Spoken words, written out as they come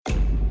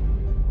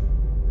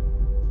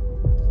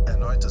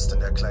Zeit ist in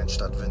der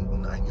Kleinstadt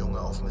Winden ein Junge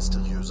auf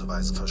mysteriöse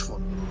Weise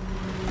verschwunden.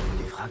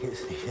 Die Frage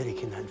ist nicht, wer die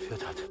Kinder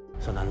entführt hat,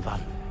 sondern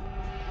wann.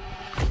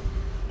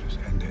 Das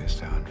Ende ist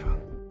der Anfang.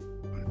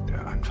 Und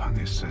der Anfang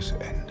ist das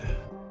Ende.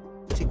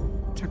 Zick,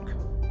 zack,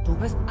 Du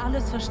wirst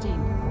alles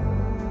verstehen,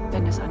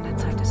 wenn es an der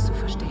Zeit ist zu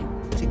verstehen.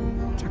 zick,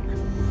 zack,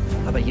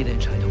 Aber jede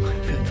Entscheidung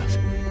für etwas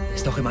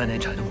ist doch immer eine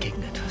Entscheidung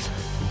gegen etwas.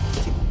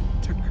 zick,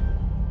 zack.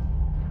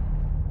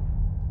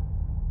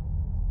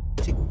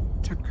 Zick,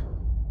 zack.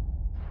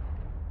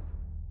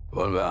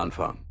 Wollen wir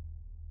anfangen?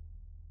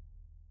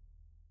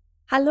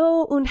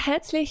 Hallo und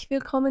herzlich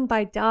willkommen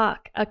bei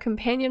Dark, a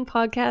companion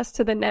podcast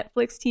to the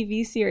Netflix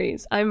TV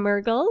series. I'm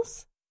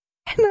Murgles.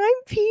 And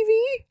I'm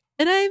Peavy.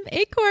 And I'm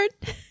Acorn.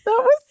 That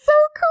was so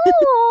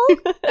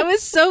cool. That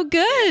was so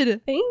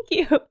good. Thank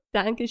you.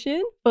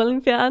 Dankeschön.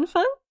 Wollen wir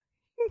anfangen?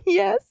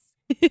 Yes.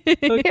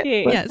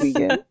 Okay. Let's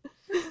begin.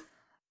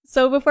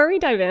 So before we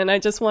dive in, I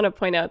just want to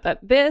point out that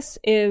this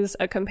is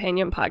a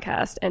companion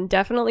podcast and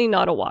definitely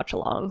not a watch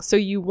along. So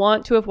you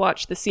want to have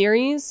watched the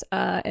series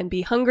and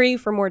be hungry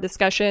for more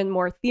discussion,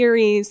 more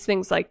theories,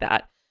 things like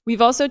that.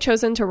 We've also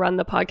chosen to run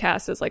the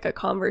podcast as like a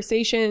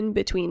conversation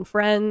between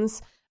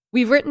friends.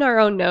 We've written our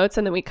own notes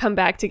and then we come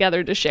back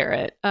together to share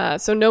it.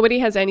 So nobody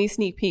has any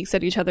sneak peeks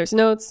at each other's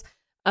notes.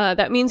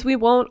 That means we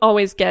won't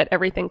always get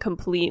everything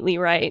completely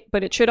right,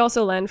 but it should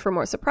also lend for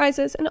more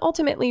surprises, and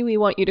ultimately we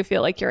want you to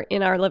feel like you're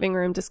in our living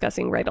room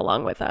discussing right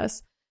along with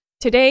us.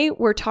 Today,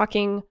 we're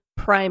talking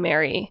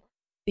primary,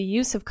 the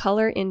use of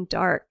color in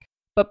dark.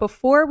 But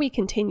before we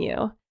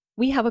continue,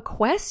 we have a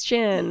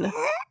question.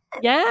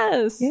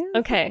 Yes.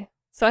 Okay,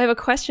 so I have a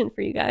question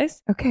for you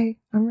guys. Okay,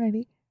 I'm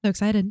ready. So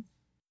excited.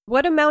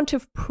 What amount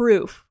of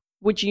proof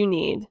would you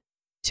need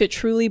to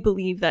truly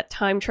believe that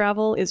time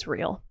travel is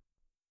real?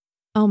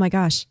 Oh my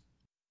gosh.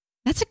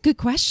 That's a good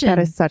question. That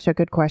is such a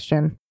good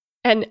question.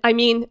 And I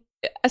mean,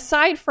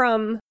 aside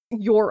from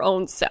your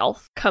own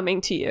self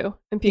coming to you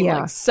and being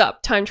like,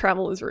 sup, time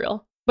travel is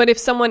real. But if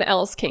someone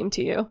else came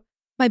to you.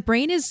 My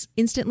brain is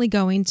instantly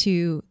going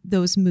to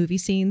those movie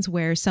scenes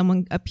where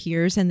someone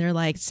appears and they're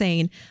like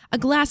saying, a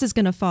glass is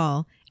going to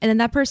fall. And then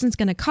that person's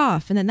going to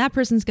cough. And then that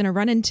person's going to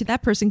run into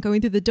that person going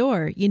through the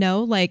door. You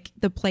know, like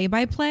the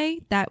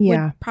play-by-play, that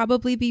would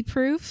probably be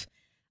proof.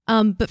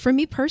 But for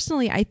me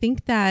personally, I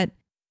think that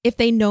if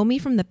they know me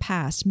from the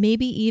past,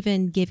 maybe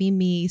even giving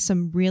me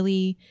some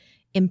really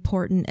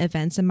important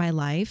events in my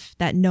life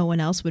that no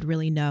one else would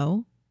really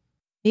know,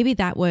 maybe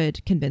that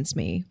would convince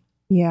me.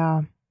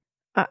 Yeah.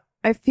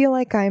 I feel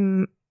like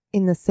I'm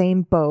in the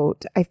same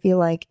boat. I feel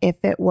like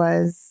if it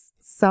was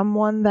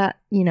someone that,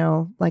 you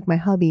know, like my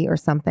hubby or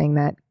something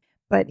that,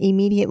 but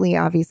immediately,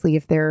 obviously,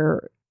 if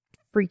they're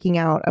freaking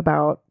out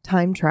about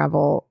time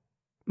travel,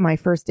 my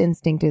first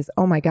instinct is,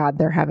 oh my God,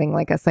 they're having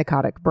like a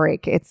psychotic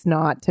break. It's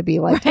not to be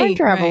like time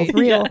travel is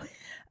real.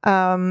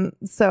 Yeah.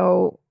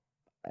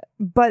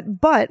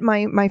 But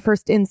my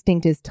first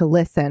instinct is to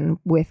listen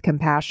with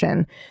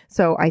compassion.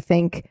 So I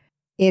think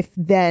if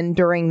then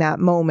during that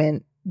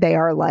moment they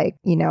are like,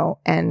 you know,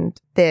 and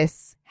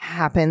this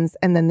happens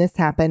and then this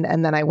happened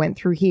and then I went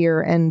through here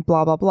and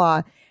blah, blah,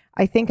 blah.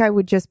 I think I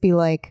would just be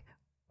like,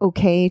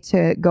 okay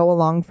to go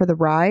along for the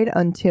ride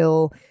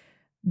until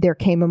there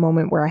came a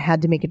moment where I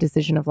had to make a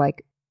decision of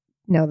like,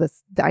 no,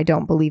 I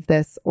don't believe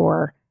this,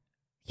 or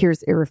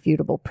here's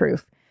irrefutable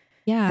proof.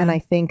 Yeah. And I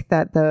think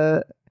that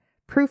the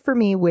proof for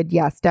me would,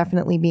 yes,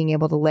 definitely being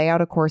able to lay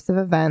out a course of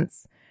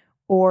events,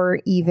 or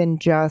even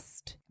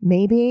just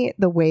maybe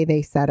the way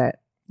they said it.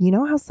 You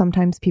know how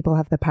sometimes people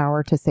have the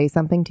power to say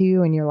something to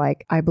you and you're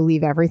like, I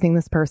believe everything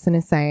this person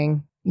is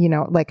saying, you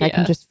know, like I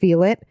can just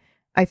feel it.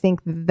 I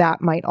think that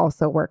might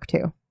also work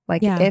too.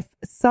 Like if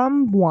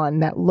someone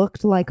that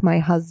looked like my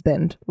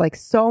husband, like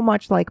so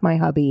much like my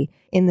hubby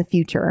in the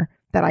future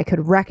that I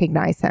could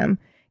recognize him,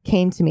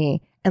 came to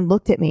me and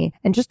looked at me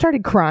and just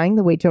started crying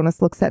the way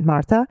Jonas looks at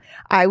Marta,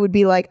 I would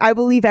be like, I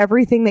believe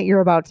everything that you're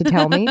about to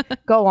tell me.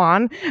 Go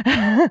on.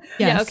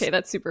 Yeah, okay,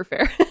 that's super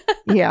fair.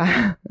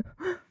 Yeah.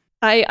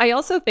 I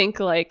also think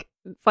like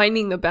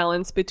finding the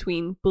balance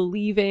between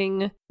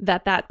believing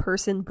that that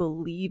person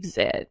believes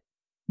it,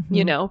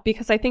 you know,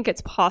 because I think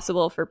it's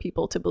possible for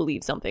people to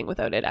believe something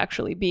without it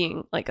actually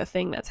being like a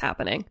thing that's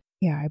happening.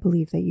 Yeah, I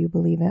believe that you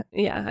believe it.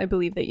 Yeah, I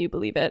believe that you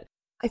believe it.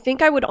 I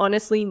think I would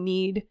honestly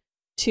need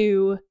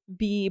to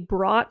be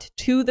brought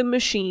to the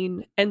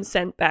machine and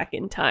sent back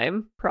in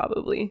time,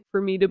 probably, for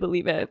me to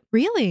believe it.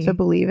 Really? To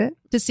believe it?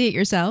 To see it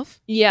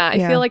yourself? Yeah,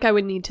 I feel like I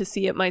would need to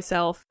see it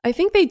myself. I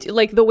think they do,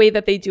 like the way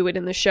that they do it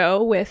in the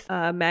show with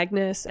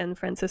Magnus and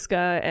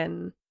Francisca,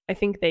 and I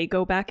think they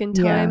go back in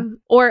time.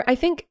 Or I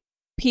think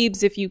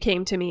Peebs, if you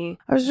came to me.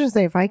 I was just going to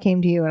say, if I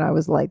came to you and I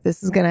was like,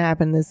 this is going to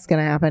happen,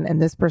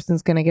 and this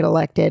person's going to get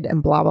elected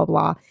and blah, blah,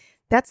 blah.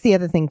 That's the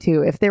other thing,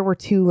 too. If there were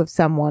two of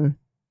someone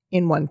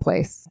in one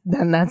place,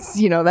 then that's,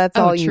 you know, that's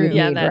all you would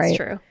need, that's right?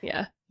 true.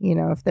 Yeah. You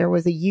know, if there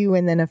was a you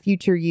and then a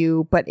future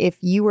you, but if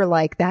you were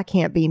like, that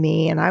can't be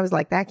me, and I was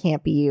like, that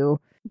can't be you.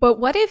 But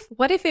what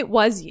if it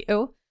was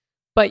you,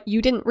 but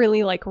you didn't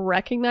really like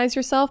recognize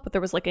yourself, but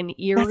there was like an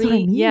eerie. That's what I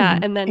mean. Yeah.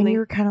 And then you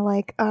were kind of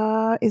like,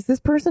 is this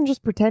person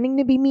just pretending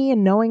to be me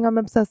and knowing I'm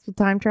obsessed with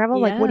time travel?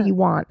 Like, what do you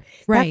want?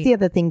 Right. That's the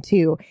other thing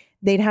too.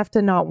 They'd have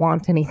to not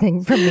want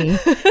anything from me.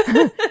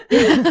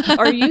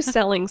 Are you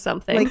selling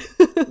something?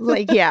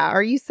 Yeah.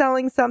 Are you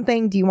selling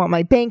something? Do you want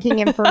my banking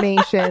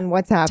information?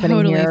 What's happening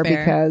Totally here?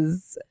 fair.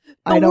 Because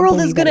the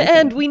world is going to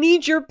end. We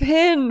need your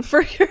PIN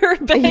for your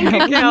bank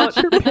account.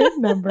 Your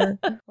PIN number.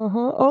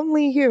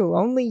 Only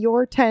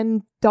your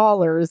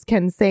 $10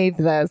 can save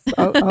this.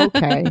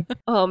 Okay.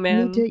 Oh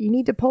man, you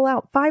need to pull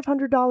out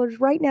 $500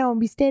 right now and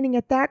be standing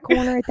at that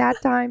corner at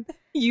that time.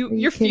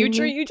 Your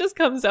future me? you just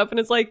comes up and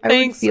it's like, I would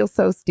thanks. feel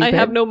so stupid. I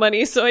have no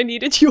money, so I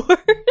needed yours.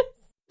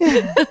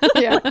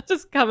 Yeah.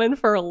 Just come in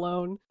for a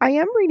loan. I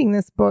am reading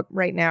this book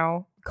right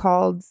now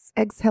called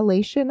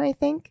Exhalation, I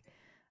think.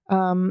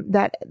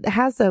 That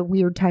has a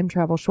weird time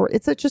travel short.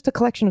 It's just a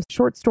collection of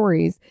short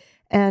stories.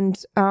 And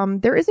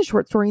there is a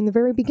short story in the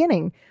very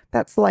beginning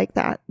that's like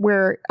that,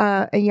 where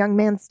a young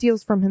man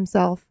steals from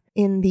himself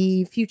in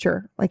the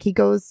future. Like he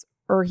goes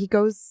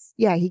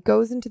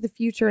into the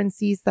future and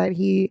sees that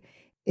he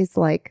is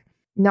like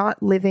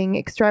not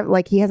living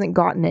like he hasn't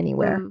gotten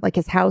anywhere. Like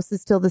his house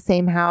is still the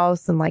same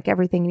house and like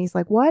everything. And he's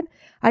like, what?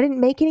 I didn't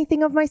make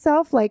anything of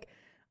myself? Like,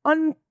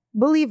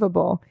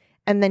 unbelievable.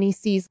 And then he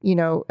sees,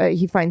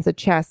 he finds a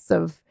chest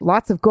of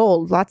lots of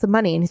gold, lots of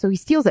money. And so he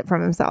steals it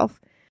from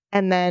himself.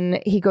 And then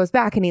he goes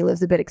back and he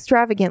lives a bit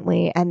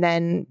extravagantly. And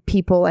then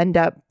people end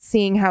up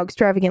seeing how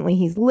extravagantly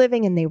he's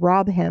living and they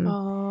rob him.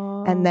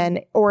 Oh. And then,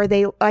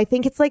 I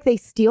think it's like they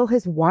steal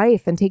his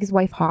wife and take his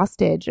wife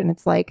hostage. And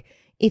it's like,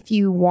 if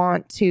you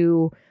want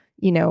to,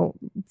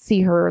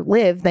 see her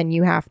live, then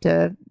you have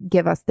to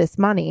give us this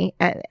money.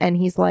 And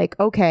he's like,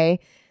 okay.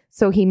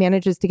 So he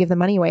manages to give the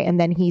money away. And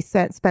then he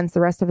spends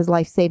the rest of his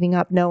life saving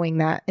up, knowing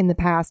that in the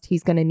past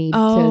he's going to need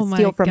to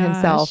steal from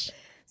himself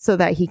so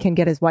that he can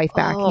get his wife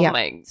back. Oh yeah.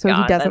 my God, so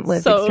he doesn't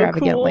live so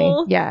extravagantly.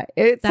 cool. Yeah.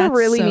 It's a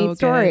really so neat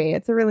story.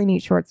 It's a really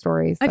neat short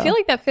story. So. I feel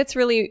like that fits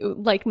really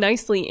like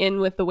nicely in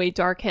with the way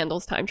Dark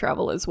handles time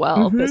travel as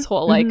well. This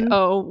whole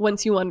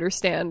once you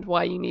understand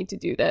why you need to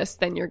do this,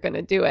 then you're going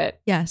to do it.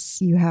 Yes.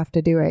 You have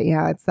to do it.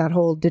 Yeah. It's that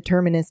whole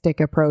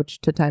deterministic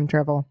approach to time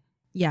travel.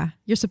 Yeah.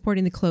 You're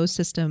supporting the closed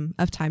system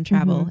of time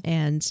travel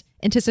and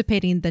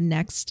anticipating the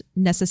next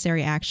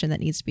necessary action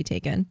that needs to be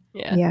taken.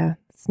 Yeah. Yeah.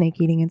 Snake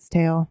eating its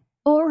tail.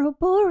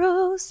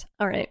 Ouroboros.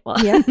 All right.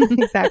 Well, yeah,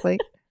 exactly.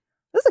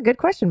 That's a good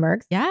question,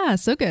 Mergs. Yeah,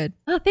 so good.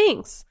 Oh,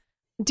 thanks.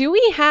 Do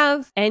we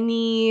have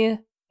any?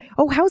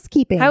 Oh,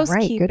 housekeeping.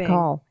 Housekeeping. Right. Good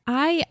call.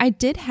 I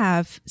did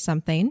have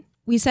something.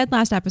 We said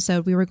last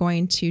episode we were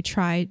going to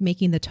try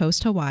making the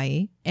toast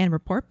Hawaii and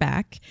report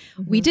back.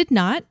 We did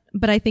not,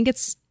 but I think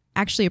it's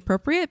actually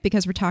appropriate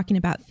because we're talking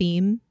about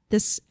theme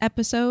this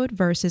episode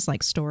versus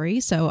like story.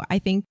 So I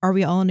think, are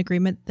we all in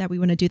agreement that we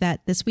want to do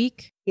that this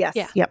week? Yes.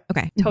 Yeah. Yep.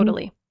 Okay.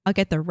 Totally. I'll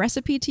get the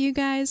recipe to you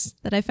guys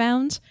that I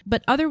found.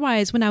 But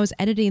otherwise, when I was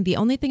editing, the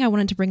only thing I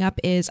wanted to bring up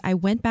is I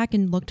went back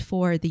and looked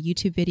for the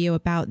YouTube video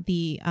about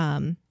the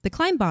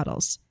Klein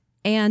bottles.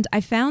 And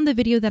I found the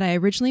video that I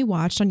originally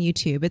watched on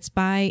YouTube. It's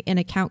by an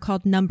account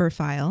called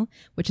Numberphile,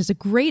 which is a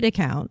great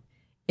account.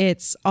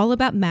 It's all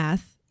about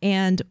math.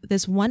 And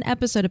this one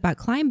episode about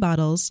Klein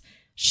bottles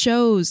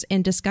shows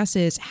and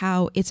discusses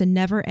how it's a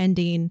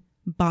never-ending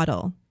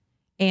bottle.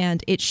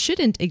 And it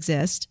shouldn't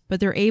exist, but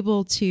they're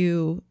able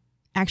to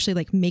actually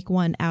like make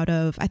one out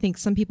of, I think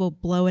some people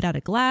blow it out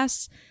of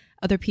glass,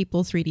 other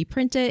people 3D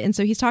print it. And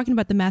so he's talking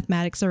about the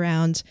mathematics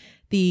around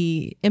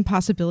the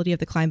impossibility of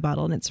the Klein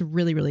bottle, and it's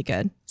really, really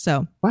good.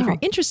 So if you're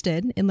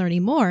interested in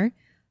learning more,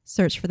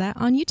 search for that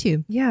on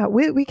YouTube. Yeah,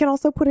 we can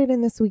also put it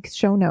in this week's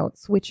show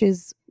notes, which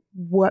is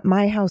what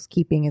my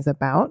housekeeping is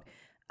about.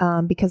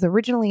 Because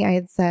originally I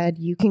had said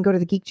you can go to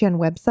the GeekGen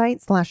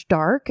website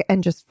 /dark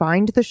and just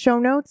find the show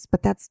notes,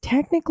 but that's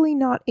technically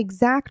not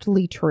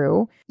exactly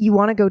true. You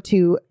want to go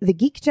to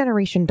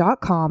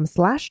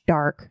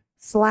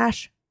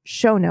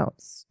thegeekgeneration.com/dark/show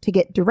notes to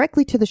get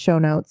directly to the show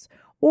notes.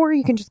 Or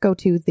you can just go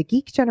to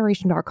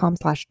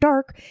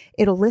thegeekgeneration.com/dark.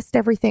 It'll list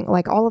everything,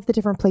 like all of the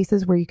different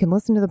places where you can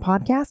listen to the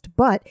podcast,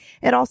 but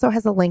it also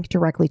has a link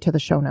directly to the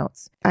show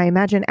notes. I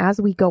imagine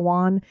as we go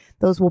on,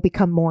 those will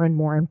become more and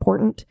more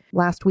important.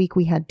 Last week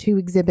we had 2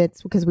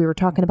 exhibits because we were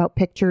talking about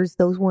pictures.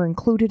 Those were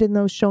included in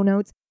those show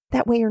notes.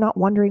 That way you're not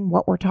wondering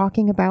what we're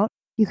talking about.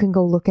 You can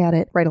go look at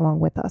it right along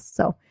with us.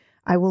 So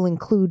I will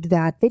include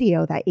that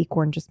video that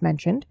Acorn just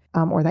mentioned,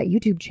 or that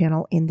YouTube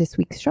channel in this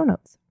week's show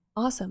notes.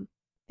 Awesome.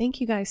 Thank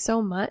you guys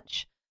so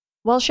much.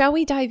 Well, shall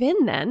we dive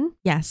in then?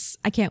 Yes,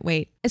 I can't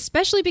wait.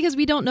 Especially because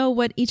we don't know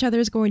what each other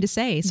is going to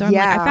say. So I'm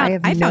Yeah, like,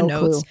 I found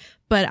no notes, clue.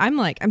 but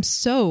I'm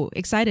so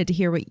excited to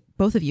hear what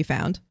both of you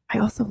found. I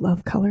also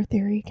love color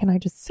theory. Can we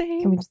just,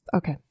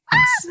 okay.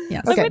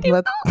 Yes. Okay,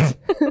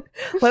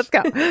 let's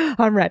go.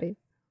 I'm ready.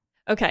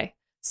 Okay.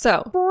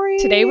 So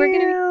today we're going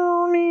to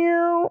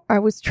I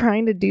was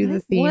trying to do the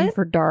theme What?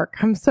 for Dark.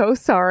 I'm so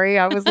sorry.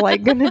 I was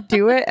like going to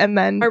do it and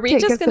then Are we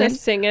take just us going to in.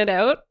 sing it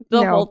out?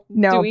 No.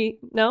 Do we?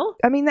 No?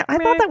 I mean, I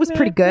thought that was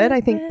pretty good.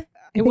 I think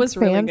It was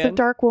really fans good. of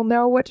Dark will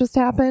know what just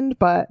happened,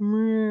 but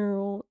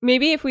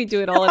Maybe if we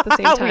do it all at the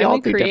same We all time,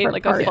 we do create different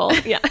like parts. a full,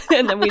 yeah,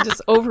 and then we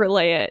just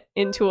overlay it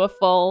into a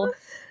full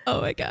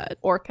Oh my God.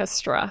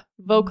 orchestra,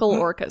 vocal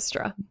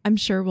orchestra. I'm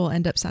sure we'll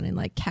end up sounding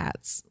like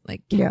cats.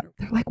 Like, yeah,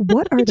 they're like,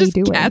 what are they just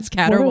doing? cats What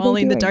are they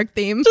caterwauling the doing? Dark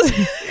theme.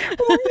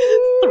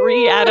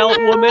 3 adult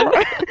women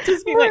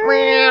just being like,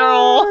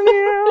 meow,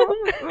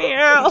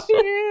 meow.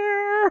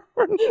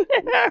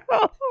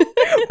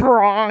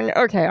 Wrong.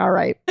 Okay, all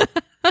right.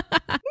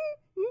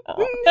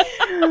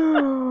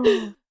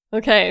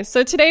 Okay,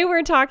 so today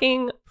we're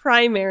talking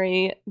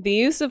primary, the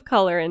use of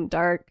color in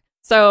Dark.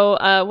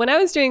 So when I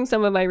was doing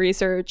some of my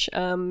research,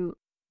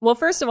 well,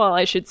 first of all,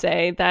 I should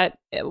say that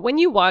when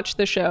you watch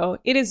the show,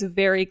 it is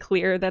very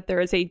clear that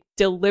there is a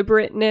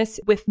deliberateness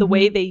with the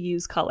way they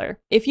use color.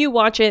 If you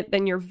watch it,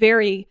 then you're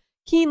very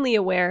keenly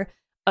aware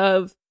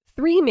of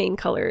 3 main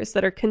colors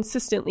that are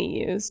consistently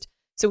used.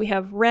 So we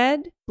have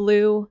red,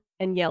 blue,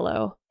 and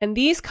yellow. And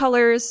these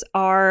colors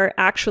are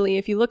actually,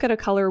 if you look at a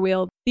color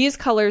wheel, these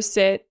colors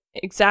sit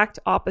exact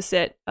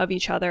opposite of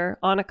each other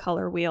on a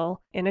color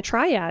wheel in a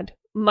triad,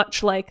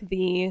 much like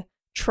the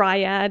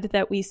triad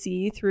that we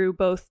see through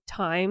both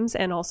times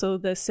and also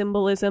the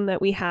symbolism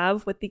that we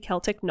have with the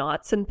Celtic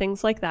knots and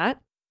things like that.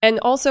 And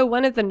also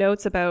one of the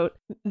notes about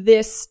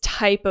this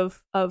type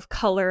of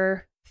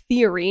color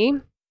theory,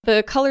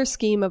 the color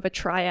scheme of a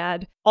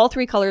triad, all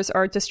 3 colors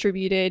are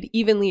distributed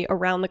evenly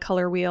around the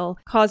color wheel,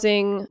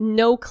 causing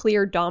no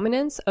clear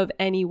dominance of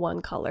any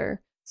one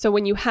color. So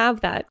when you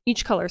have that,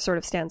 each color sort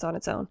of stands on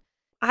its own.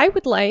 I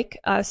would like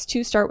us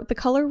to start with the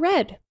color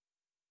red.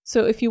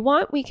 So if you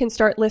want, we can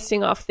start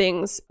listing off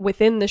things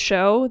within the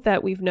show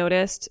that we've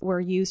noticed were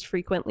used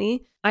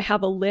frequently. I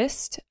have a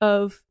list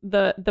of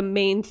the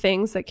main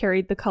things that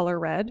carried the color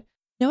red.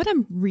 You know what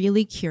I'm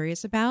really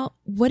curious about?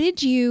 What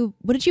did you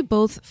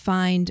both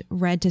find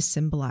red to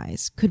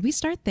symbolize? Could we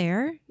start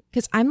there?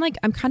 Because I'm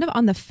kind of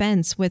on the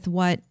fence with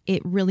what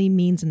it really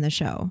means in the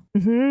show.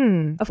 Of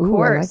Ooh,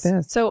 course. I like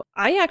this. So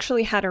I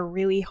actually had a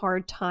really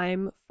hard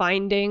time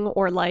finding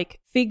or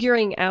like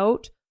figuring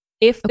out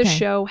if the Okay.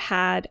 show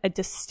had a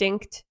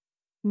distinct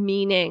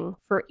meaning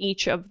for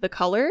each of the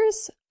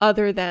colors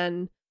other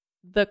than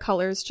the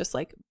colors just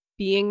like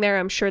being there.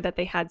 I'm sure that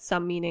they had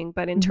some meaning,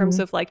 but in terms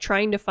of like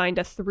trying to find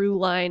a through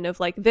line of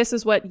like, this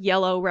is what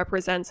yellow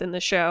represents in the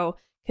show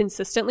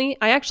consistently,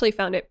 I actually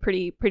found it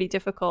pretty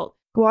difficult.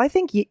 Well, I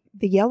think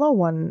the yellow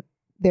one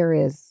there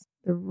is.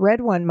 The red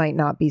one might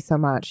not be so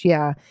much.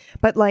 Yeah.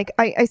 But like,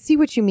 I see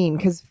what you mean.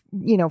 Because,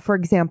 you know, for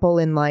example,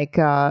 in like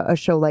a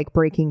show like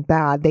Breaking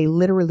Bad, they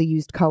literally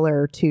used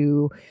color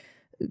to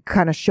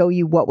kind of show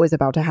you what was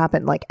about to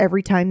happen. Like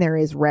every time there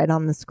is red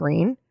on the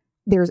screen,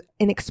 there's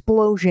an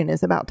explosion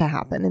is about to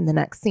happen in the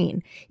next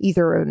scene.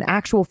 Either an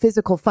actual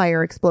physical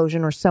fire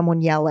explosion or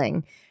someone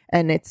yelling.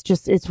 And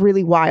it's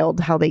really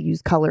wild how they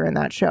use color in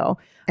that show.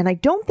 And I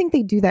don't think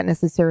they do that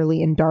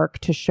necessarily in Dark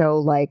to show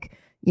like,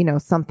 you know,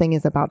 something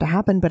is about to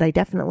happen, but I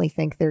definitely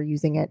think they're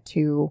using it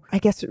to, I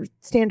guess,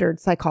 standard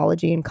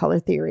psychology and color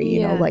theory,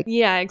 you know, like.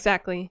 Yeah,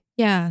 exactly.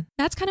 Yeah,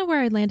 that's kind of where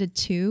I landed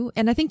too.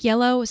 And I think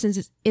yellow,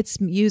 since it's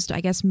used,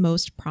 I guess,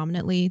 most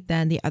prominently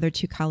than the other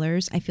 2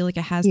 colors, I feel like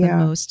it has the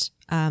most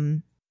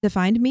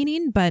defined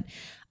meaning. But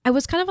I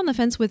was kind of on the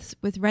fence with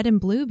red and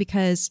blue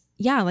because,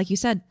 yeah, like you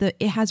said,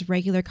 it has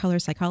regular color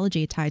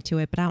psychology tied to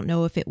it. But I don't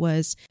know if it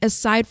was,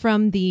 aside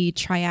from the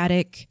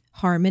triadic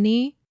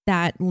harmony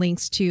that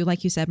links to,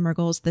 like you said,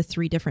 Murgles, the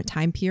 3 different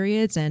time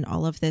periods and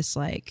all of this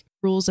like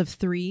rules of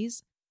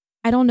 3s.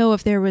 I don't know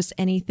if there was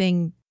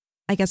anything,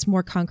 I guess,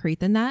 more concrete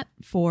than that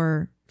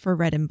for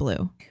red and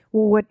blue.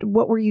 Well,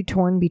 what were you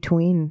torn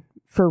between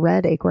for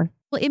red, Acorn?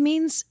 Well, it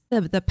means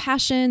the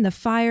passion, the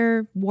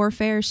fire,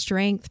 warfare,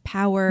 strength,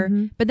 power.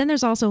 But then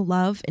there's also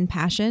love and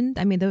passion.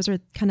 I mean, those are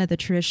kind of the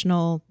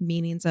traditional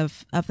meanings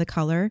of the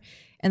color.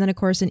 And then, of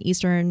course, in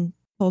Eastern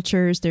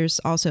cultures, there's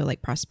also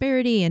like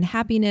prosperity and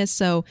happiness.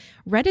 So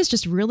red is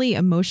just really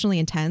emotionally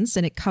intense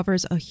and it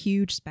covers a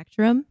huge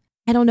spectrum.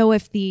 I don't know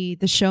if the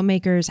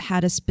showmakers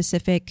had a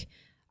specific,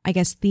 I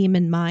guess, theme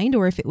in mind,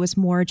 or if it was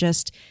more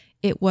just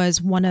it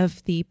was one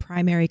of the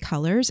primary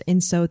colors.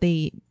 And so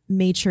they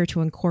made sure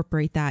to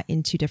incorporate that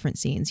into different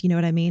scenes. You know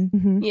what I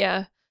mean?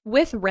 Yeah.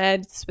 With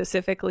red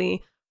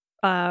specifically,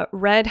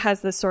 red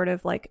has this sort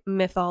of like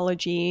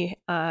mythology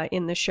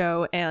in the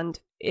show, and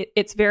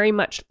it's very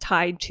much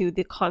tied to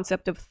the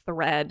concept of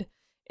thread.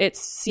 It's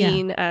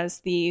seen as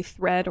the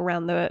thread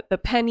around the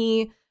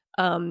penny.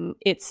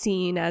 It's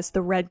seen as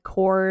the red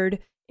cord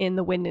in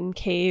the Winden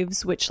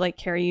Caves, which like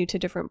carry you to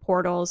different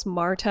portals.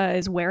 Marta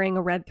is wearing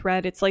a red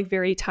thread. It's like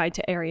very tied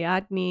to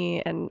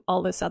Ariadne and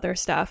all this other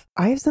stuff.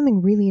 I have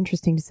something really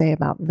interesting to say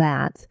about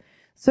that.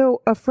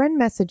 So a friend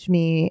messaged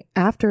me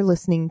after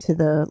listening to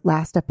the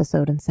last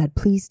episode and said,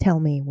 please tell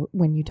me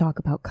when you talk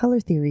about color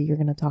theory, you're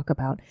going to talk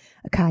about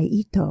Akai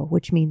Ito,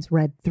 which means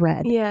red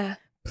thread. Yeah.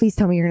 Please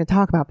tell me you're going to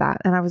talk about that.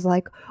 And I was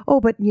like,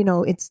 oh, but you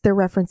know, they're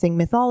referencing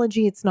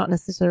mythology. It's not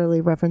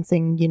necessarily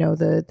referencing, you know,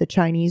 the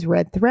Chinese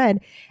red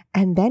thread.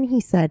 And then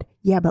he said,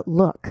 yeah, but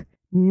look,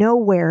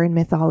 Nowhere in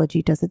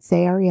mythology does it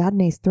say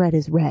Ariadne's thread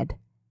is red.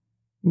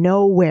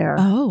 Nowhere.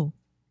 Oh.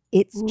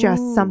 It's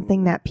just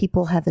something that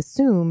people have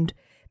assumed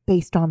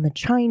based on the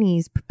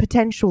Chinese,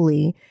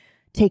 potentially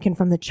taken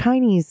from the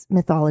Chinese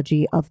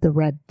mythology of the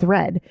red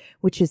thread,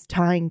 which is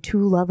tying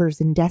two lovers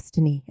in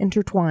destiny,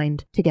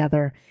 intertwined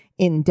together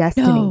in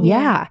destiny. No.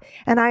 Yeah.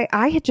 And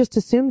I had just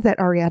assumed that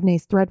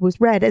Ariadne's thread was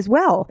red as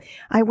well.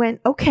 I went,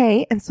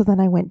 okay. And so then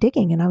I went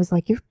digging and I was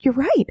like, you're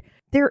right.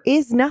 There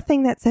is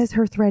nothing that says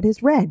her thread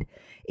is red.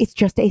 It's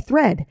just a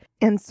thread.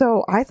 And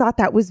so I thought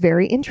that was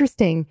very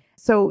interesting.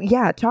 So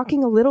yeah,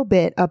 talking a little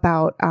bit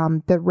about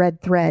the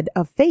red thread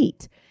of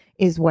fate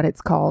is what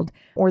it's called,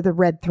 or the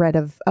red thread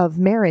of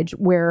marriage,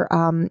 where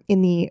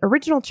in the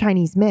original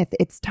Chinese myth,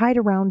 it's tied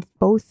around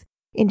both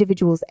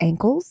individuals'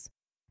 ankles.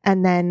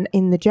 And then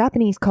in the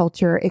Japanese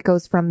culture, it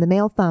goes from the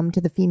male thumb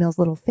to the female's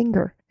little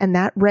finger. And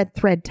that red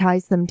thread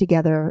ties them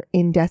together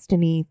in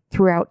destiny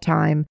throughout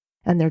time.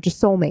 And they're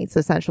just soulmates,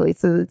 essentially.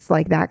 So it's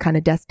like that kind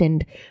of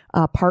destined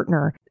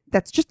partner.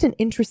 That's just an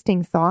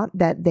interesting thought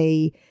that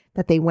they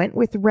went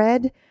with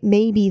red.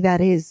 Maybe that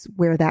is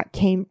where that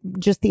came,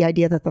 just the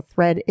idea that the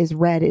thread is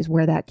red is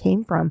where that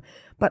came from.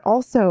 But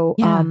also,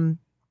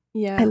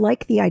 I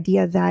like the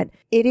idea that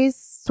it is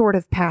sort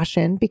of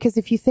passion, because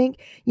if you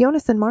think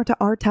Jonas and Marta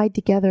are tied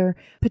together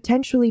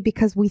potentially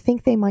because we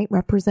think they might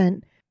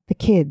represent the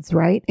kids,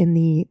 right? In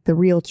the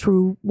real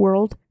true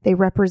world, they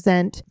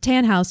represent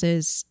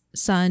Tannhaus's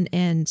son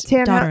and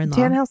daughter-in-law.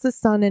 Tannhaus's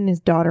son and his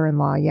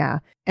daughter-in-law, yeah.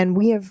 And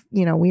we have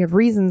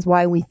reasons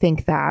why we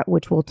think that,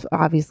 which we'll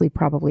obviously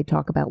probably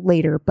talk about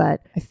later.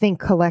 But I think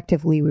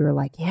collectively we were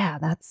like, yeah,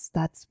 that's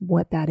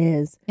what that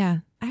is. Yeah,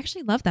 I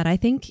actually love that. I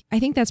think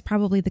that's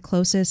probably the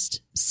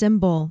closest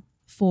symbol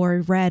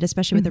for red,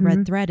 especially with the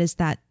red thread, is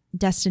that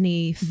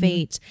destiny,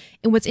 fate.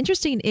 And what's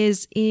interesting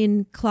is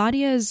in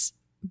Claudia's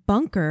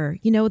bunker,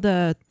 you know,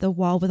 the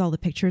wall with all the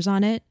pictures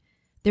on it,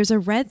 there's a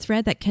red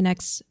thread that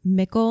connects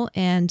Mikkel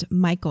and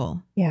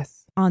Michael.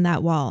 Yes. On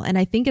that wall. And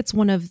I think it's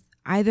one of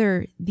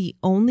either the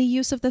only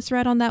use of the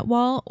thread on that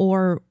wall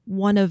or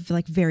one of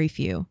like very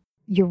few.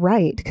 You're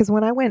right. Because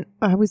when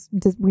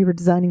we were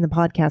designing the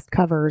podcast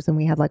covers and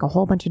we had like a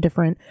whole bunch of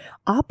different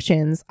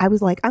options. I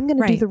was like, I'm going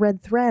to do the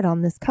red thread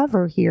on this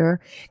cover here.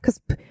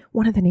 Because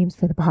one of the names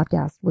for the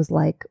podcast was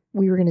like,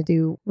 we were going to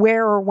do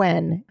where or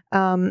when.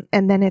 And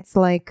then it's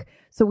like,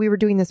 so we were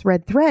doing this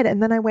red thread.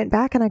 And then I went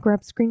back and I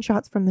grabbed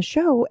screenshots from the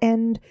show.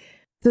 And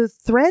the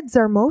threads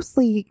are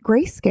mostly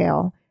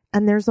grayscale.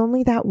 And there's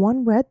only that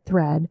one red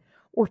thread,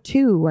 or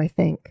two, I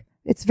think.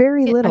 It's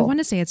very little. I want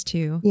to say it's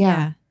two.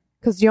 Yeah.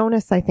 Because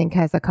Jonas, I think,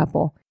 has a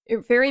couple.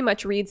 It very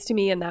much reads to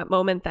me in that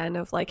moment then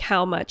of like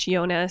how much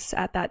Jonas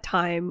at that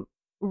time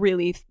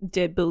really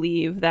did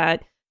believe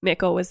that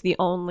Mikkel was the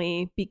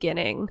only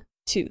beginning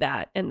to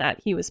that, and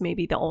that he was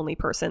maybe the only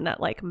person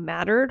that like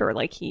mattered, or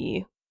like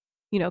he,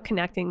 you know,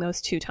 connecting those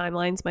two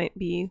timelines might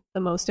be the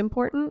most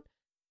important,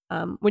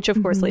 which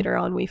of course later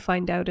on we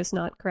find out is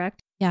not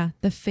correct. Yeah,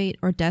 the fate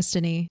or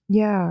destiny.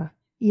 Yeah.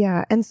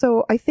 Yeah. And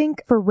so I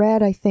think for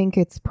red, I think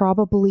it's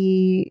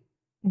probably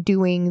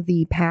doing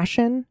the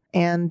passion,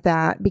 and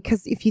that,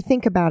 because if you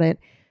think about it,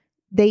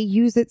 they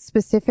use it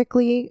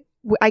specifically.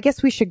 I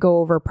guess we should go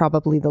over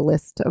probably the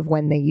list of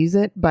when they use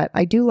it, but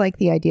I do like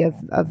the idea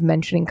of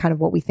mentioning kind of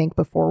what we think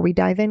before we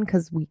dive in,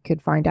 because we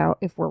could find out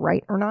if we're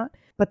right or not.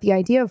 But the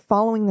idea of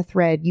following the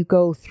thread, you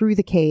go through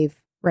the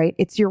cave, right?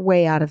 It's your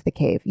way out of the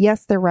cave.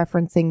 Yes, they're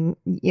referencing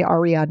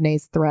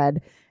Ariadne's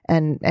thread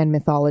and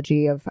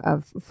mythology of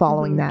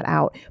following that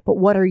out. But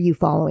what are you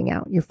following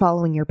out? You're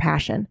following your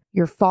passion.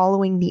 You're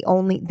following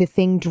the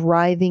thing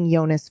driving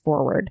Jonas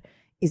forward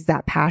is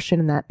that passion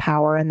and that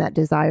power and that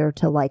desire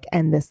to like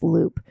end this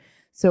loop.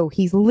 So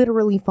he's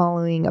literally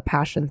following a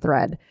passion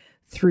thread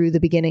through the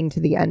beginning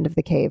to the end of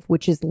the cave,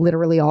 which is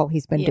literally all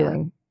he's been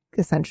doing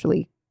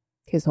essentially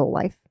his whole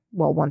life.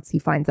 Well, once he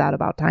finds out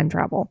about time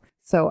travel.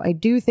 So I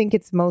do think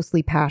it's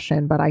mostly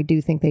passion, but I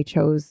do think they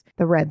chose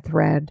the red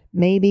thread,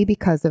 maybe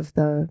because of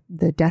the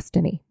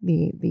destiny,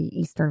 the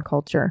Eastern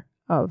culture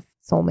of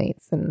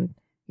soulmates and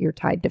you're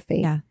tied to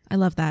fate. Yeah, I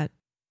love that.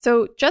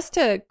 So just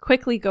to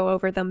quickly go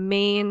over the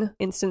main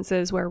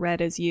instances where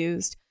red is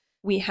used,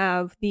 we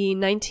have the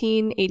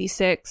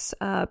 1986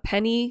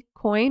 penny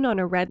coin on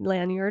a red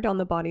lanyard on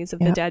the bodies of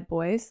the dead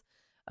boys.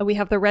 We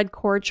have the red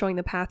cord showing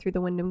the path through the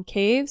Windham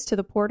Caves to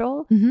the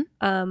portal.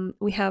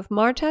 We have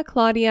Marta,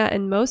 Claudia,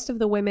 and most of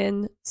the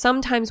women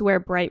sometimes wear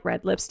bright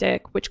red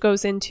lipstick, which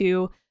goes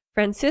into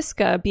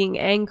Franziska being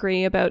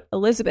angry about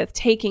Elizabeth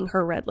taking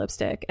her red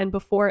lipstick. And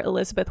before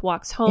Elizabeth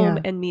walks home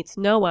and meets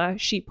Noah,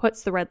 she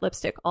puts the red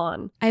lipstick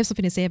on. I have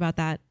something to say about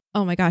that.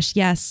 Oh my gosh,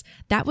 yes.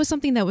 That was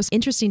something that was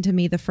interesting to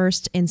me the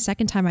first and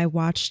second time I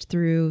watched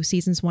through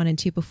seasons 1 and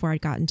 2 before I'd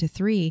gotten to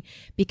 3,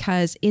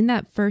 because in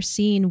that first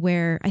scene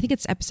where, I think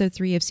it's episode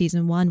 3 of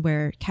season 1,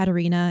 where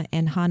Katerina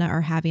and Hannah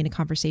are having a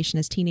conversation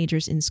as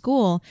teenagers in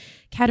school,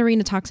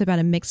 Katerina talks about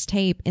a mixed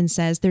tape and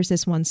says there's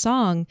this one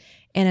song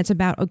and it's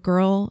about a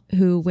girl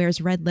who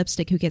wears red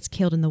lipstick who gets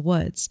killed in the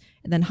woods.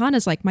 And then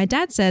Hannah's like, my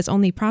dad says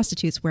only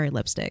prostitutes wear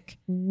lipstick.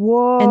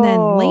 Whoa. And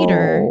then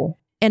later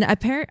And I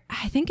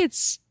think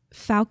it's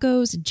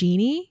Falco's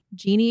Genie.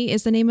 Genie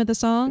is the name of the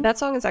song. That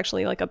song is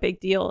actually like a big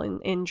deal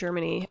in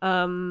Germany.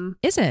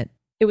 Is it?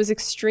 It was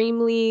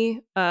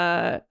extremely,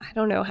 I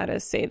don't know how to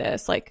say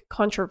this, like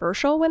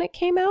controversial when it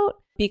came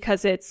out,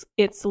 because it's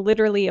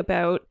literally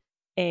about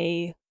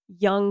a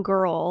young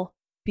girl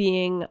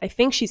being, I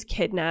think she's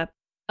kidnapped,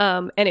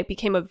 and it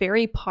became a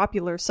very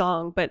popular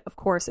song, but of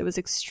course it was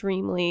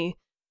extremely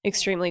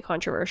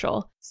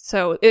controversial.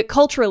 So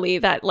culturally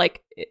that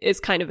like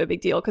is kind of a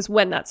big deal, because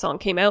when that song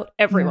came out,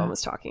 everyone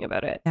was talking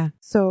about it. Yeah.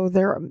 So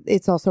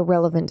it's also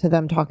relevant to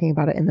them talking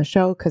about it in the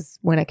show, because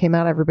when it came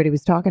out, everybody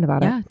was talking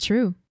about it. Yeah,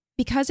 true.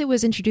 Because it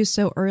was introduced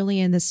so early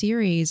in the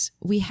series,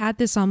 we had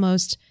this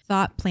almost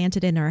thought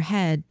planted in our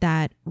head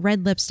that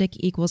red lipstick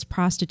equals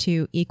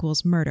prostitute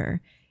equals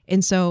murder.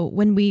 And so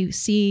when we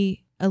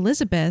see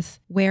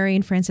Elizabeth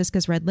wearing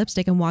Franziska's red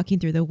lipstick and walking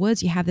through the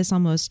woods, you have this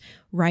almost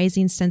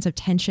rising sense of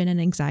tension and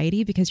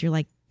anxiety, because you're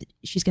like,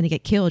 she's going to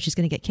get killed. She's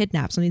going to get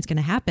kidnapped. Something's going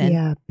to happen.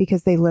 Yeah,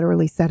 because they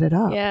literally set it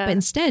up. Yeah. But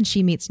instead,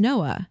 she meets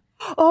Noah.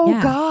 Oh,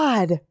 Yeah.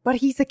 God. But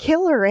he's a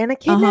killer and a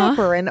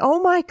kidnapper. And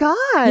oh, my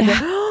God.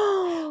 Yeah.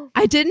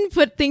 I didn't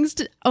put things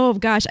to, oh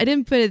gosh, I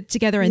didn't put it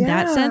together in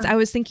that Yeah. sense. I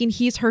was thinking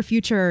he's her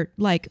future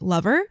like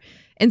lover.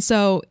 And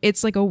so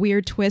it's like a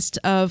weird twist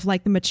of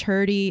like the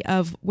maturity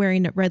of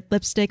wearing red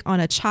lipstick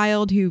on a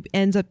child who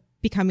ends up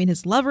becoming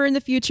his lover in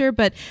the future.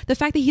 But the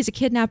fact that he's a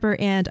kidnapper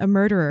and a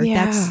murderer,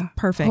 that's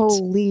perfect.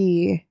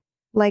 Holy.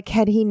 Like,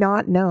 had he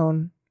not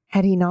known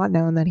that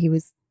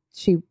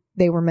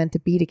they were meant to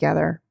be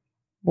together,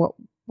 what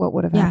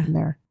would have happened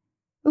there?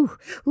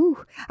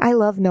 Ooh, I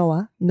love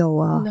Noah.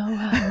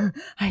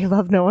 I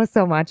love Noah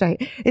so much.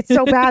 It's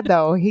so bad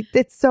though.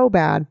 It's so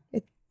bad.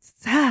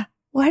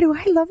 Why do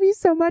I love you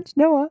so much,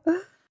 Noah?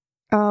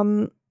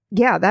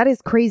 Yeah, that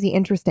is crazy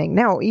interesting.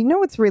 Now, you know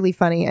what's really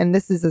funny, and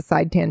this is a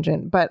side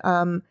tangent, but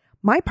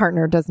my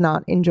partner does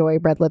not enjoy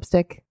red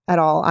lipstick at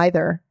all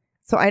either.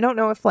 So I don't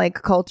know if like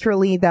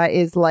culturally that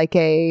is like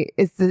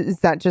is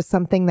that just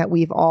something that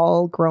we've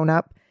all grown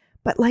up.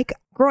 But like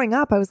growing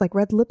up, I was like,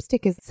 red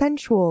lipstick is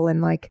sensual.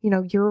 And like, you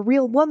know, you're a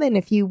real woman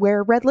if you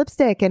wear red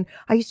lipstick. And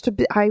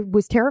I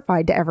was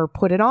terrified to ever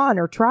put it on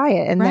or try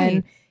it. And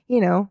then,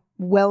 you know,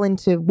 well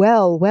into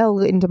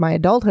my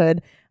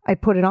adulthood, I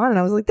put it on and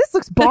I was like, this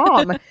looks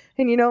bomb.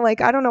 And, you know,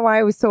 like, I don't know why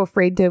I was so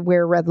afraid to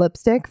wear red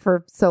lipstick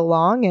for so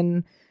long.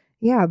 And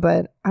yeah,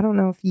 but I don't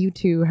know if you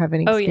two have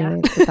any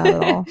experience with that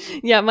at all.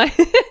 Yeah, I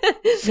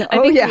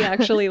think we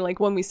actually, like,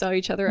 when we saw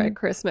each other at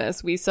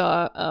Christmas, we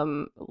saw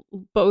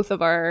both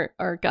of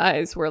our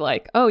guys were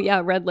like, oh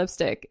yeah, red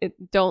lipstick,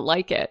 don't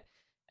like it.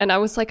 And I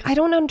was like, I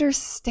don't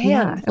understand.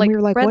 Yeah. And like, we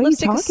were like, red what are you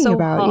lipstick is talking so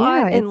about? hot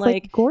Yeah, and it's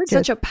like gorgeous.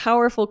 such a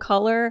powerful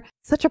color.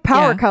 Such a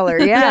power color.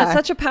 Yeah. Yeah,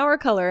 such a power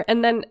color.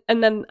 And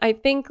then I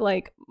think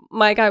like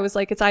my guy was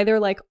like, it's either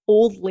like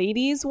old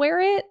ladies wear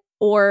it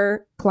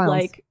or Clowns.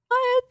 Like,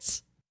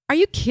 what? Are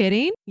you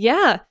kidding?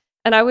 Yeah.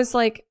 And I was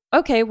like,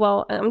 okay,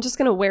 well, I'm just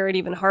going to wear it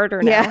even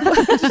harder now. Yeah,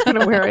 I'm just going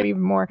to wear it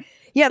even more.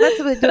 Yeah,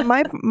 that's what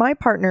my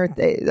partner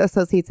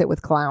associates it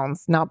with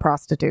clowns, not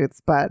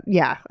prostitutes. But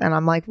yeah, and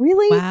I'm like,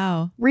 really?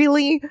 Wow.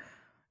 Really?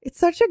 It's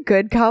such a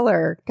good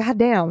color. God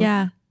damn.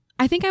 Yeah.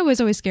 I think I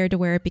was always scared to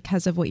wear it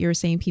because of what you were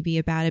saying, PB,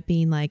 about it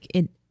being like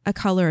a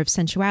color of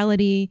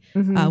sensuality,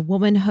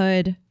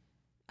 womanhood,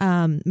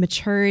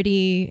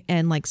 maturity,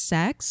 and like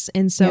sex.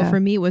 And so for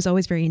me, it was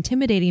always very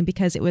intimidating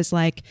because it was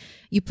like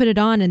you put it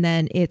on and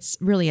then it's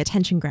really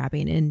attention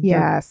grabbing and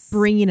you're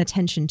bringing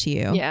attention to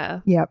you. Yeah.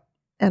 Yep.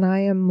 And I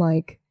am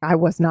like, I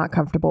was not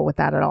comfortable with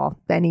that at all.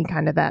 Any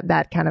kind of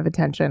that kind of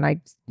attention.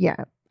 I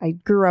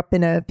grew up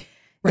in a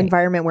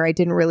environment where I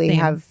didn't really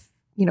have,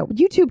 you know,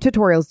 YouTube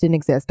tutorials didn't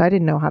exist. I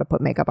didn't know how to put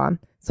makeup on.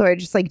 So I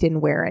just like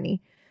didn't wear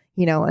any,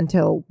 you know,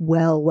 until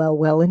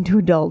well into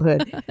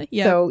adulthood.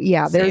 So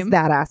yeah, there's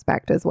that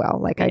aspect as well.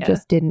 Like I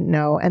just didn't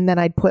know. And then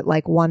I'd put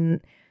like one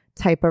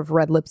type of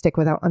red lipstick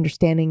without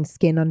understanding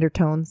skin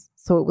undertones.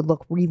 So it would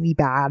look really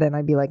bad. And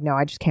I'd be like, no,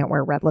 I just can't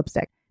wear red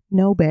lipstick.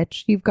 No,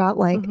 bitch, you've got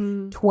like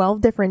 12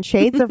 different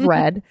shades of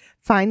red.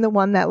 Find the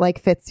one that like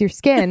fits your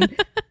skin.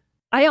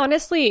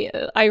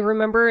 I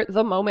remember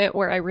the moment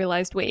where I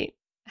realized, wait,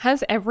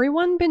 has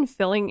everyone been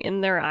filling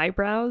in their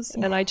eyebrows?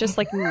 And I just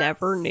like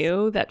never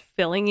knew that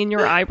filling in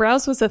your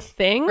eyebrows was a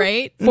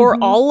thing for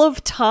all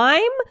of time.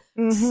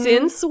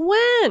 Since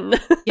when?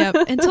 Yep.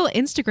 Until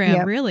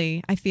Instagram,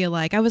 really, I feel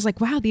like. I was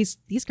like, wow, these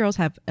girls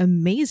have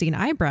amazing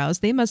eyebrows.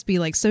 They must be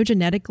like so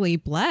genetically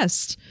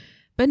blessed.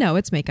 But no,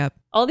 it's makeup.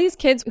 All these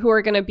kids who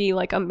are going to be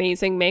like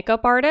amazing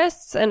makeup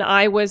artists. And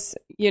I was,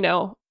 you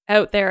know,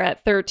 out there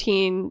at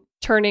 13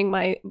 turning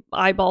my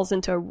eyeballs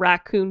into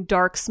raccoon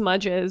dark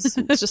smudges,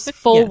 just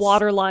full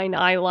waterline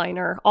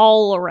eyeliner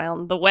all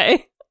around the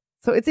way.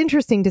 So it's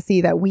interesting to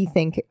see that we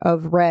think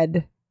of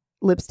red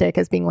lipstick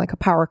as being like a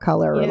power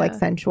color or like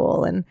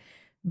sensual,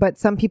 but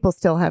some people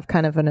still have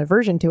kind of an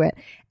aversion to it.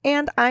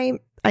 And I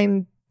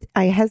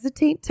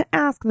hesitate to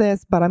ask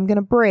this, but I'm going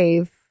to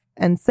brave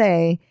and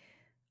say,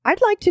 I'd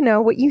like to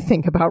know what you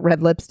think about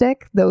red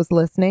lipstick, those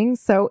listening.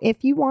 So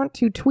if you want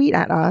to tweet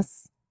at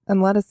us,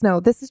 and let us know.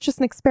 This is just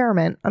an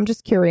experiment. I'm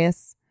just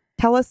curious.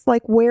 Tell us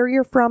like where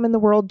you're from in the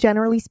world,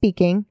 generally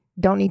speaking.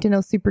 Don't need to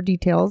know super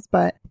details,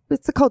 but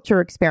it's a culture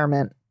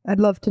experiment. I'd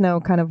love to know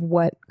kind of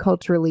what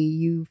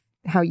culturally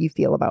how you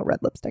feel about red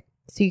lipstick.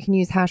 So you can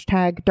use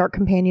hashtag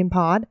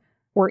DarkCompanionPod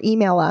or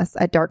email us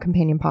at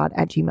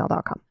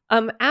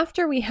darkcompanionpod@gmail.com.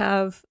 After we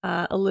have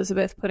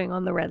Elizabeth putting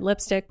on the red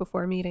lipstick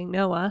before meeting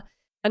Noah,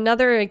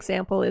 another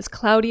example is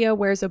Claudia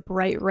wears a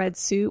bright red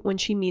suit when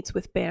she meets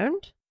with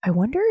Bernd. I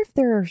wonder if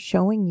they're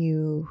showing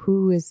you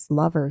who is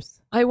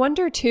lovers. I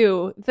wonder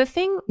too. The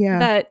thing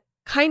that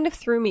kind of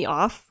threw me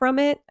off from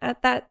it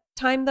at that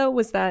time, though,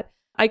 was that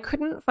I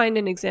couldn't find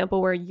an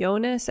example where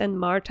Jonas and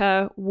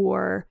Marta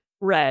wore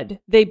red.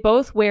 They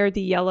both wear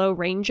the yellow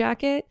rain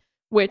jacket,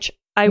 which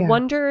I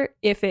wonder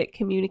if it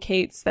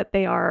communicates that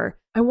they are.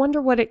 I wonder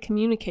what it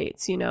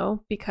communicates,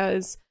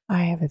 because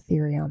I have a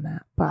theory on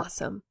that. But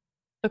awesome.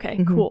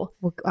 Okay, cool.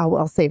 Well,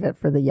 I'll save it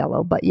for the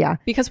yellow, but yeah.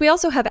 Because we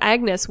also have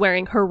Agnes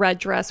wearing her red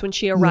dress when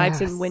she arrives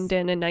in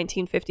Winden in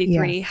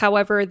 1953. Yes.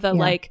 However,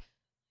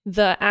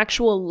 the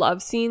actual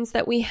love scenes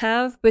that we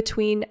have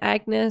between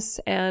Agnes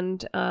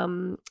and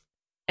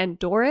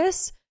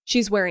Doris,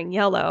 she's wearing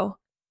yellow.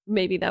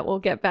 Maybe that will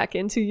get back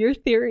into your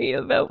theory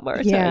about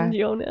Marta and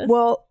Jonas.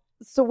 Well,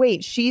 so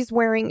wait, she's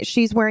wearing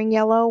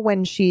yellow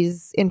when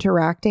she's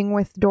interacting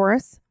with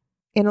Doris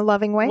in a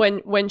loving way?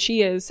 When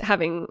she is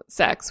having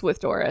sex with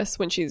Doris,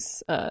 when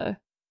she's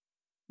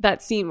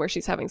that scene where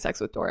she's having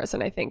sex with Doris,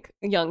 and I think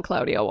young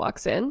Claudia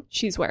walks in,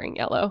 she's wearing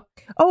yellow.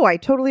 Oh, I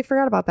totally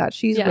forgot about that.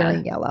 She's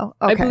wearing yellow.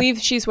 Okay. I believe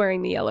she's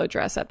wearing the yellow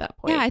dress at that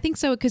point. Yeah, I think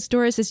so, because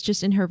Doris is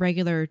just in her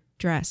regular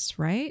dress,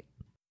 right?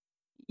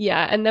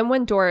 Yeah, and then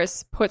when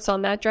Doris puts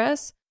on that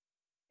dress,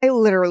 I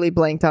literally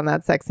blanked on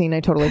that sex scene. I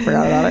totally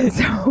forgot about it.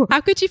 So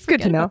how could you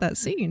forget about that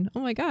scene? Oh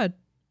my God.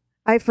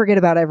 I forget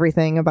about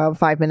everything about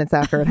 5 minutes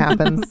after it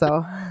happens,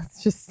 so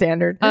it's just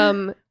standard.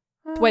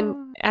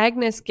 When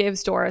Agnes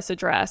gives Doris a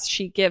dress,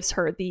 she gives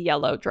her the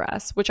yellow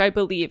dress, which I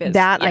believe is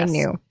that I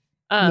knew.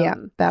 That I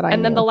knew.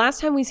 And then the last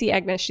time we see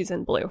Agnes, she's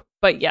in blue.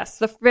 But yes,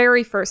 the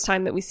very first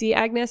time that we see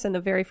Agnes and the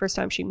very first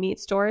time she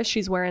meets Doris,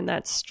 she's wearing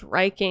that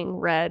striking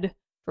red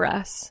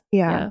dress.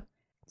 Yeah.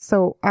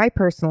 So I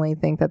personally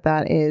think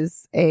that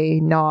is a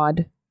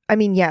nod. I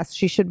mean, yes,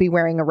 she should be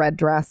wearing a red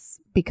dress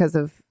because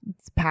of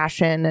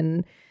passion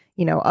and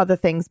other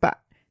things, but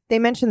they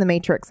mentioned The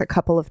Matrix a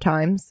couple of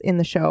times in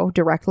the show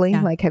directly.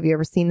 Yeah. Like, have you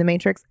ever seen The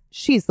Matrix?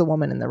 She's the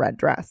woman in the red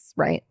dress,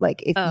 right?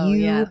 Like, if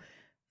you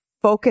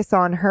focus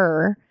on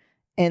her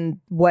and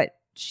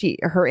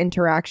her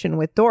interaction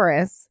with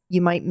Doris,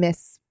 you might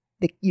miss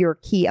your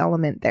key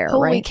element there,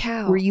 Holy right?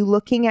 Cow. Were you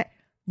looking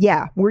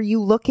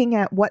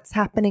at what's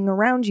happening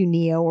around you,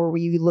 Neo, or were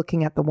you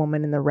looking at the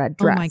woman in the red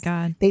dress? Oh my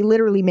God. They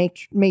literally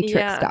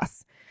matrixed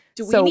us.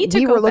 So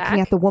we were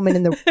looking at the woman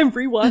in the and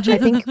rewatch it.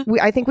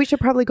 I think we should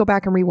probably go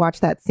back and rewatch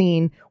that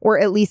scene, or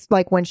at least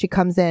like when she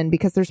comes in,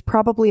 because there's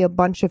probably a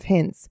bunch of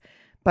hints.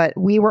 But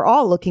we were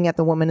all looking at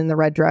the woman in the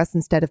red dress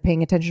instead of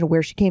paying attention to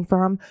where she came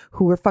from,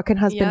 who her fucking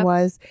husband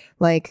was.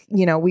 Like,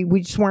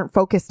 we just weren't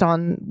focused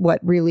on what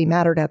really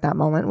mattered at that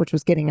moment, which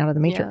was getting out of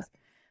the Matrix.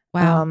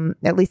 Yeah. Wow.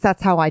 At least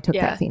that's how I took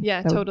that scene.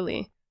 Yeah,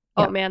 totally.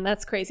 Oh man,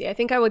 that's crazy. I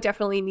think I would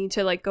definitely need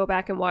to go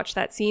back and watch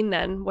that scene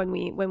then when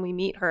we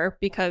meet her,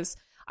 because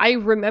I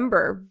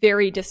remember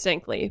very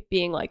distinctly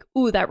being like,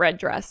 ooh, that red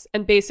dress,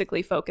 and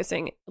basically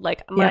focusing,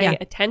 my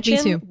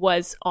attention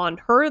was on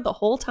her the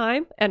whole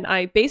time. And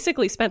I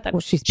basically spent that. Well,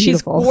 she's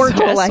beautiful. She's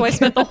gorgeous. So I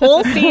spent the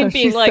whole scene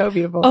being like, so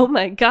beautiful. Oh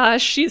my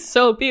gosh, she's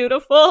so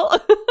beautiful.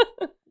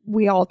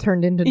 We all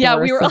turned into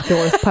Doris, we were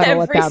Doris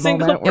Puddle at that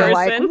moment. We're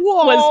like,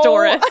 whoa. Was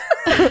Doris.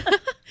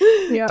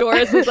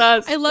 Doris is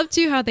us. I love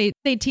too how they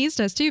teased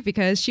us too,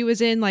 because she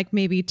was in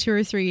maybe 2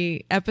 or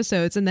 3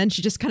 episodes and then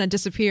she just kind of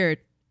disappeared.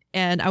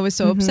 And I was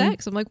so upset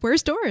because I'm like,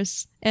 where's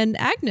Doris and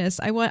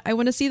Agnes? I want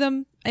to see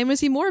them. I want to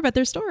see more about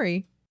their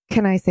story.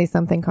 Can I say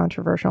something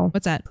controversial?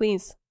 What's that?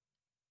 Please.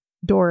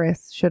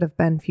 Doris should have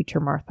been future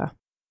Martha.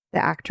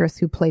 The actress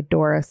who played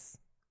Doris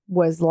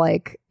was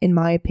in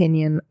my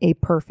opinion, a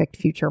perfect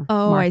future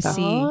Martha. I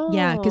see.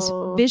 Yeah, because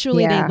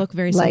visually they look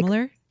very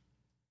similar.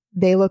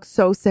 They look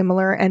so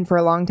similar. And for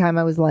a long time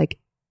I was like,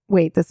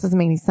 wait, this doesn't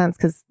make any sense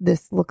because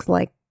this looks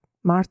like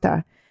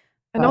Martha.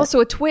 And also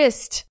a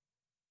twist.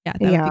 Yeah,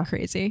 that would be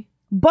crazy.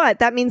 But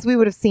that means we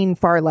would have seen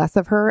far less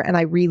of her. And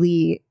I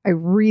really,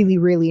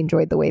 really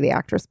enjoyed the way the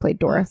actress played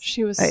Doris.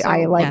 She was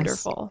so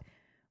wonderful.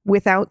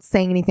 Without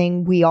saying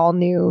anything, we all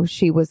knew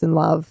she was in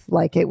love.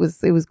 It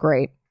was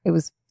great. It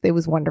was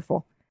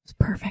wonderful. It was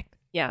perfect.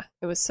 Yeah,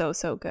 it was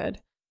so good.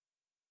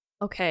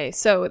 Okay,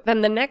 so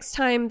then the next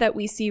time that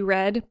we see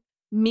Red,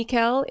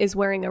 Mikkel is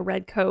wearing a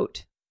red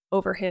coat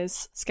over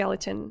his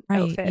skeleton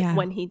outfit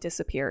when he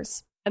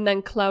disappears. And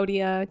then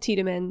Claudia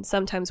Tiedemann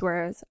sometimes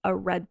wears a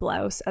red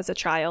blouse as a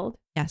child.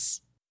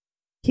 Yes.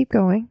 Keep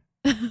going.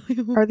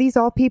 Are these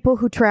all people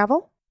who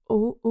travel?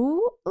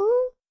 Ooh.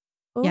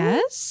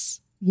 Yes.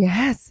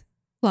 Yes.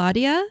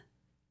 Claudia,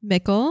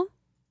 Mikkel,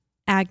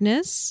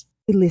 Agnes,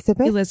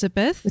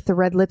 Elizabeth with the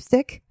red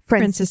lipstick,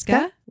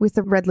 Franziska with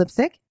the red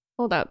lipstick.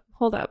 Hold up.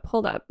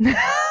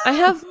 I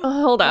have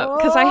hold up,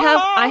 because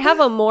I have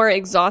a more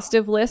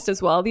exhaustive list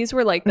as well. These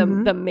were like the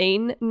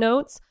main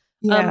notes.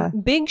 Yeah.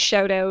 Big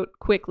shout out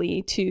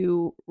quickly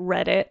to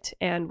Reddit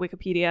and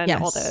Wikipedia and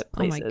all the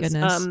places. Oh my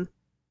goodness.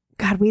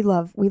 God, we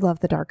love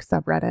the dark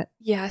subreddit.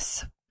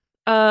 Yes.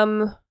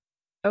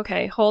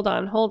 Okay, hold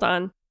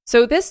on.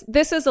 So this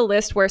is a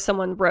list where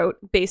someone wrote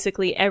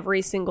basically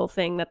every single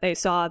thing that they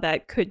saw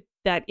that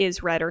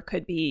is red or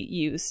could be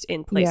used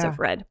in place of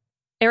red.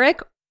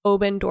 Eric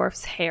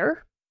Obendorf's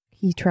hair.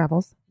 He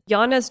travels.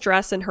 Yana's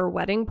dress in her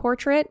wedding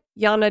portrait.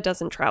 Yana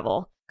doesn't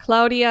travel.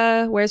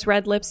 Claudia wears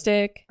red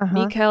lipstick.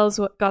 Mikhail's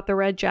got the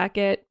red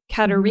jacket.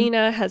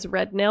 Katerina has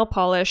red nail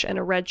polish and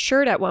a red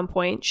shirt at one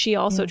point. She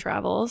also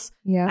travels.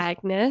 Yeah.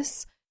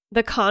 Agnes.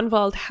 The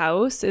Conwald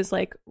house is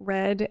like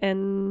red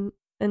and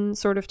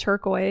sort of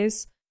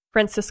turquoise.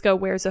 Francisca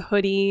wears a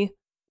hoodie,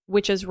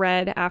 which is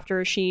red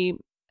after she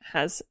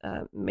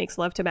makes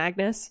love to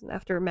Magnus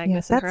after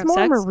Magnus and her have sex.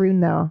 That's more maroon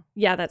though.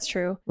 Yeah, that's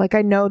true. Like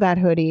I know that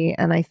hoodie,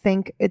 and I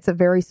think it's a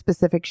very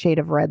specific shade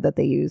of red that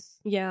they use.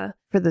 Yeah.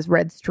 For this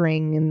red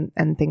string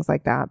and things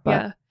like that. But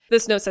yeah.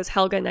 This note says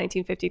Helga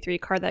 1953,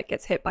 car that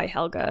gets hit by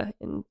Helga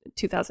in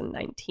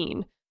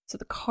 2019. So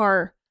the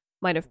car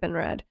might have been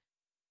red.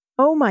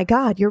 Oh my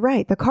God, you're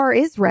right. The car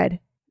is red.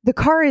 The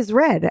car is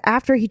red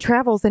after he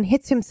travels and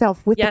hits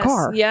himself with the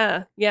car.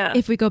 Yeah.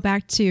 If we go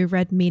back to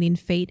red meaning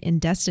fate and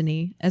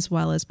destiny as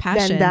well as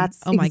passion, then that's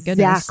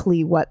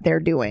exactly what they're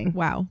doing.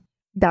 Wow.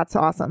 That's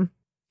awesome.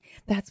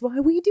 That's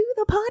why we do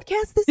the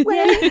podcast this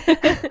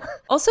way.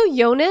 Also,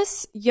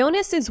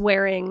 Jonas is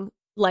wearing,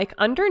 like,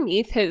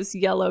 underneath his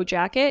yellow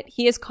jacket,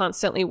 he is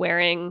constantly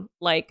wearing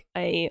like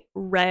a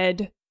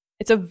red.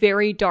 It's a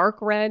very dark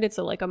red. It's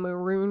like a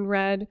maroon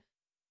red.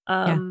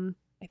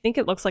 I think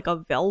it looks like a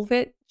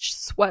velvet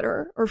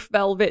sweater or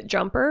velvet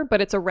jumper,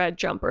 but it's a red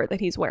jumper that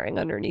he's wearing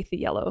underneath the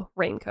yellow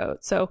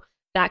raincoat. So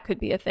that could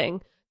be a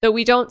thing. Though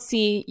we don't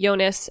see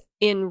Jonas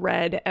in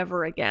red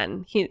ever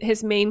again.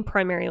 His main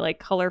primary like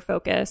color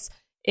focus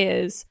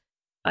is,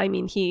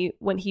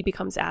 when he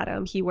becomes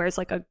Adam, he wears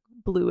like a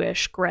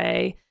bluish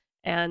gray,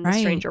 and the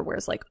stranger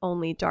wears like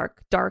only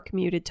dark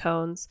muted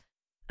tones.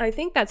 I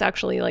think that's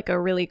actually like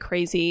a really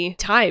crazy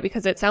tie,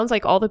 because it sounds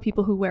like all the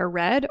people who wear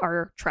red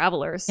are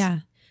travelers. Yeah.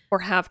 Or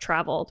have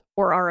traveled,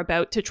 or are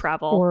about to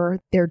travel, or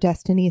their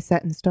destiny is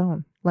set in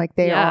stone. Like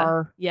they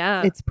are.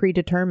 Yeah, it's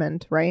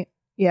predetermined, right?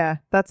 Yeah,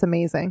 that's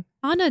amazing.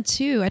 Anna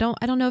too. I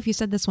don't know if you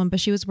said this one, but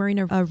she was wearing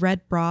a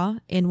red bra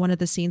in one of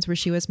the scenes where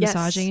she was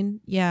massaging.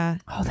 Yeah.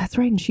 Oh, that's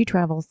right. And she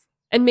travels.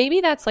 And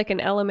maybe that's like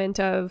an element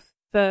of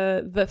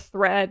the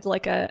thread,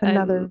 like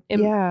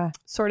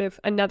sort of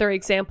another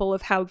example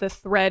of how the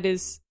thread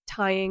is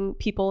tying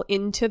people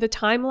into the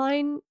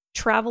timeline,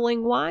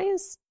 traveling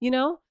wise. You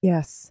know?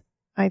 Yes.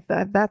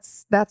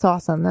 That's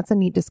awesome. That's a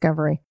neat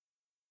discovery.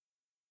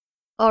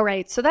 All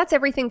right. So that's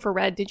everything for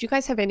red. Did you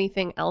guys have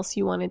anything else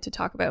you wanted to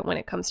talk about when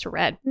it comes to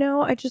red?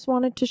 No, I just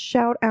wanted to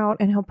shout out,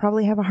 and he'll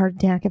probably have a heart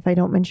attack if I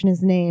don't mention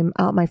his name.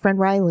 My friend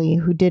Riley,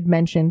 who did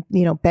mention,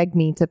 begged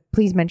me to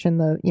please mention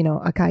the,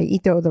 Akai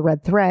Ito, the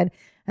red thread.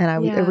 And I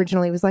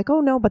originally was like,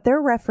 oh no, but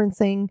they're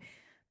referencing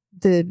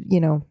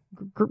the,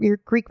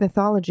 Greek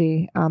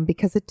mythology,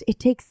 because it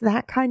takes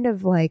that kind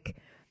of like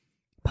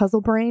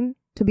puzzle brain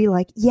to be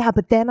like, yeah,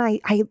 but then I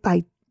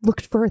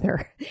looked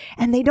further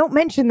and they don't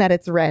mention that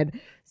it's red.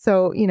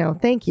 So,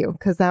 thank you.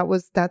 Because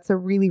that's a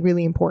really,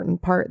 really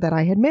important part that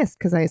I had missed,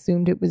 because I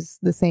assumed it was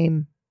the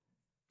same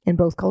in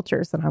both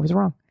cultures, and I was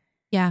wrong.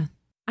 Yeah.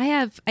 I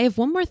have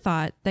one more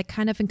thought that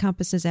kind of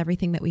encompasses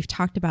everything that we've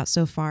talked about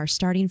so far,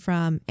 starting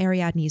from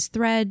Ariadne's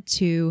thread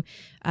to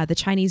the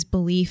Chinese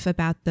belief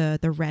about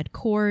the red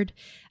cord.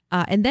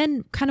 And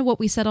then kind of what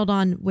we settled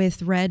on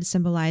with red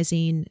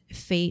symbolizing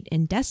fate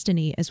and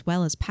destiny as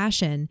well as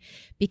passion,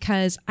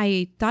 because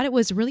I thought it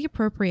was really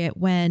appropriate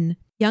when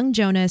young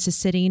Jonas is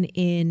sitting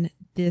in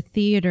the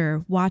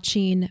theater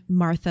watching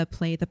Martha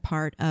play the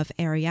part of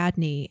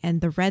Ariadne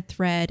and the red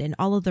thread and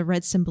all of the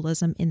red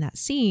symbolism in that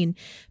scene,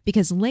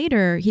 because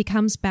later he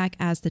comes back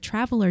as the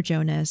traveler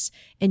Jonas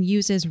and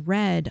uses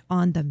red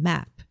on the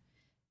map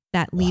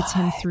that leads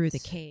him through the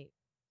cave.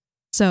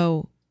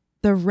 So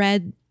the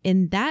red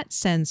in that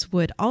sense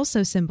would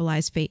also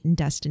symbolize fate and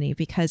destiny,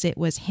 because it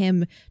was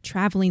him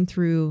traveling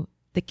through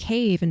the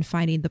cave and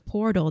finding the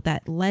portal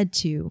that led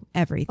to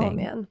everything. Oh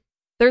man.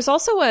 There's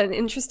also an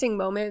interesting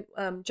moment,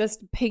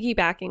 just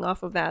piggybacking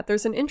off of that.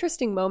 There's an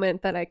interesting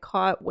moment that I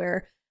caught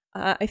where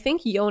I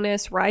think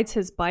Jonas rides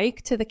his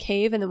bike to the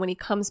cave, and then when he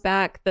comes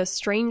back, the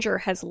stranger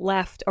has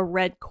left a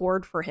red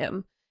cord for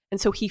him. And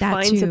so he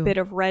finds a bit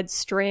of red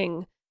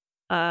string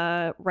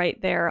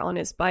right there on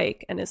his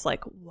bike and is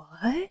like,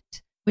 what?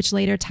 Which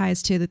later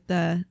ties to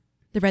the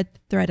red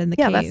thread in the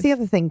cave. Yeah, that's the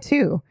other thing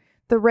too.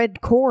 The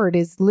red cord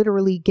is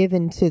literally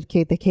given to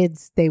the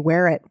kids. They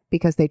wear it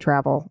because they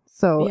travel.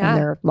 So, and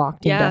they're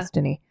locked in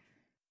destiny.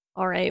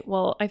 All right.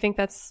 Well, I think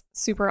that's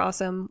super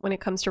awesome when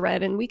it comes to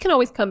red. And we can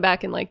always come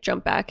back and like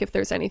jump back if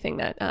there's anything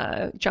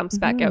that jumps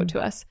back out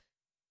to us.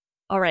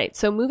 All right.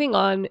 So moving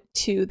on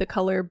to the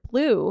color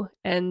blue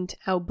and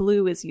how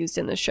blue is used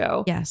in the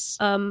show. Yes.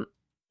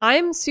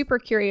 I'm super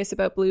curious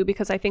about blue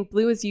because I think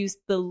blue is used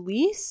the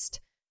least.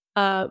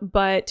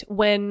 But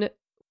when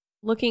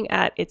looking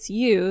at its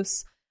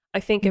use, I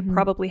think it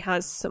probably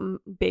has some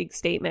big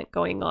statement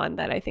going on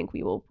that I think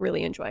we will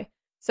really enjoy.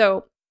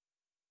 So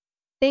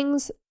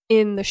things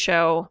in the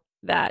show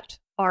that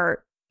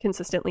are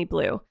consistently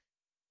blue.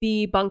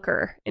 The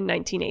bunker in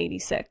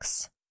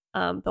 1986.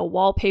 The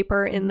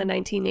wallpaper in the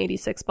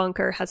 1986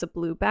 bunker has a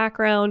blue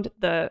background.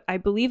 I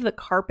believe the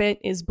carpet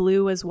is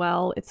blue as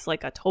well. It's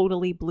like a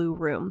totally blue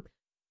room.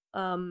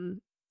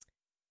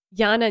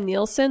 Jana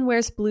Nielsen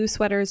wears blue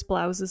sweaters,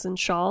 blouses, and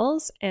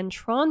shawls, and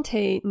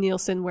Tronte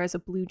Nielsen wears a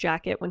blue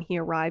jacket when he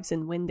arrives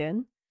in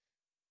Winden.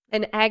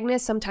 And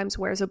Agnes sometimes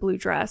wears a blue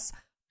dress.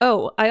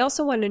 Oh, I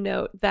also want to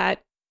note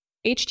that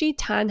H.G.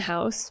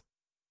 Tannhaus,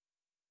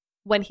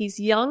 when he's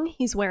young,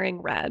 he's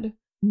wearing red.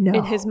 No.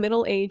 In his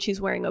middle age, he's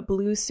wearing a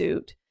blue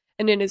suit.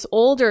 And in his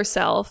older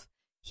self,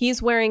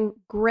 he's wearing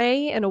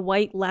gray and a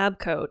white lab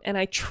coat. And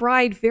I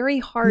tried very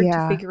hard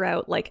to figure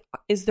out, like,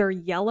 is there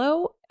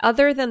yellow?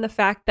 Other than the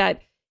fact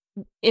that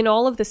in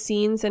all of the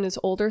scenes in his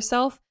older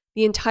self,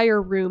 the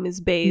entire room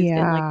is bathed in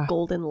like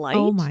golden light.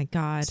 Oh my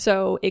God.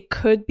 So it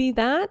could be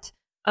that.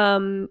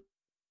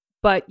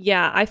 But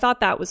yeah, I thought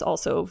that was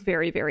also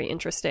very, very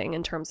interesting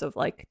in terms of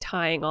like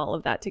tying all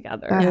of that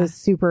together. That was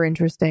super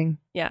interesting.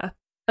 Yeah.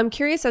 I'm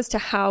curious as to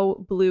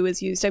how blue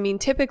is used. I mean,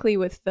 typically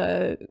with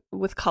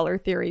color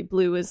theory,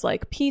 blue is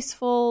like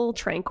peaceful,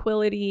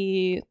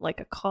 tranquility, like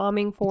a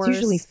calming force. It's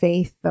usually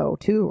faith though,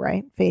 too,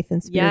 right? Faith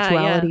and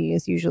spirituality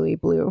is usually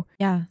blue.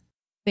 Yeah.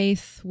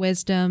 Faith,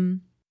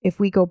 wisdom. If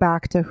we go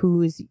back to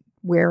who's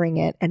wearing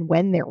it and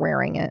when they're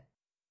wearing it.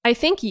 I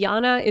think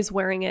Jana is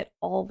wearing it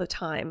all the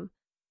time.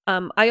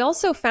 I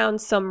also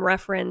found some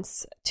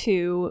reference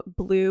to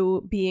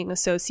blue being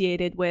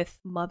associated with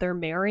Mother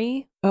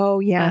Mary. Oh,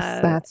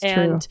 yes, that's true.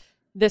 And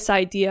this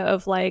idea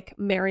of like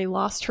Mary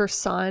lost her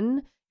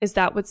son. Is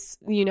that what's,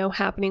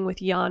 happening with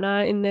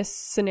Jana in this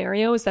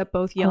scenario? Is that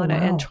both Jana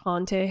and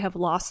Tronte have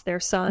lost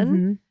their son?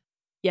 Mm-hmm.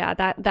 Yeah,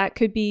 that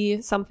could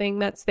be something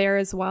that's there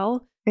as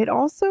well. It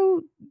also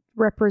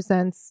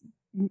represents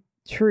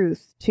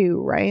truth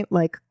too, right?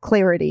 Like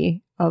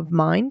clarity of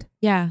mind.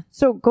 Yeah.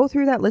 So go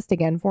through that list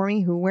again for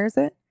me. Who wears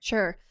it?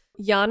 Sure.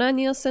 Jana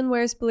Nielsen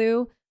wears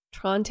blue.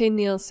 Tronte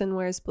Nielsen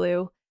wears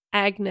blue.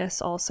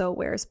 Agnes also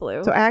wears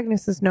blue. So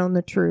Agnes has known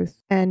the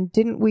truth. And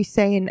didn't we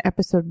say in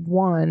episode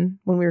 1,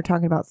 when we were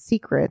talking about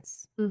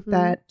secrets,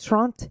 that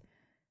Tronte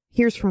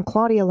hears from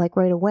Claudia like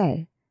right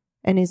away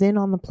and is in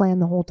on the plan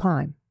the whole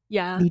time?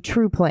 Yeah. The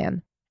true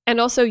plan.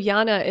 And also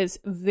Jana is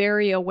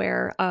very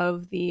aware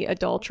of the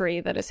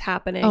adultery that is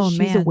happening. Oh,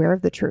 She's aware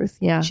of the truth.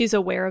 Yeah. She's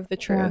aware of the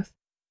truth. Yeah.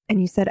 And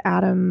you said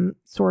Adam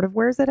sort of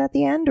wears it at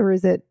the end, or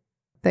is it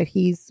that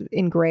he's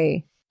in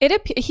gray?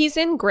 He's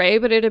in gray,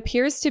 but it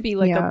appears to be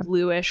like a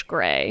bluish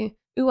gray.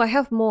 Ooh, I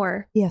have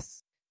more.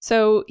 Yes.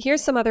 So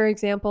here's some other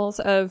examples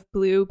of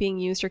blue being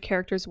used or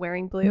characters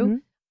wearing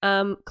blue.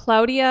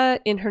 Claudia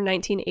in her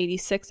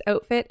 1986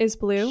 outfit is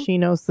blue. She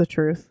knows the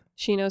truth.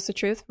 She knows the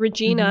truth.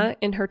 Regina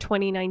in her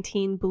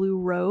 2019 blue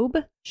robe.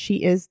 She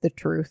is the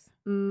truth.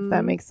 If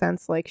that makes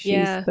sense. Like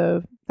she's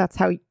that's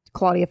how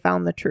Claudia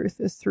found the truth,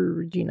 is through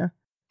Regina.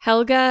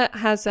 Helga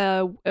has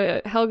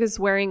Helga's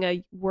wearing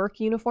a work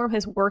uniform.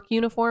 His work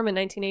uniform in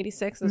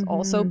 1986 is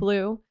also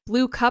blue.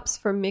 Blue cups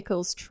for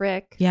Mikkel's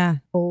trick. Yeah.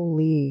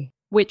 Holy.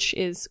 Which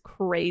is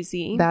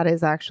crazy. That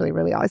is actually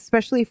really odd,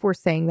 especially if we're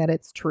saying that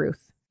it's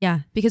truth.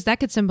 Yeah, because that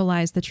could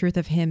symbolize the truth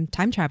of him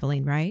time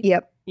traveling, right?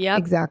 Yep. Yep.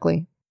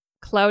 Exactly.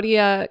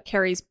 Claudia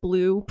carries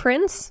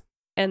blueprints,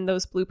 and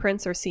those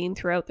blueprints are seen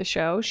throughout the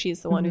show.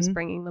 She's the one who's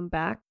bringing them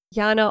back.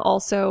 Jana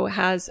also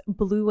has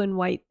blue and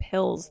white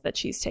pills that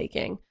she's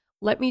taking.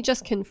 Let me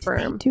just confirm.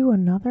 Did they do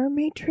another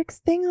Matrix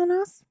thing on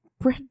us?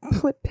 Red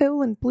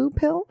pill and blue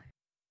pill?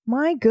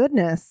 My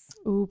goodness.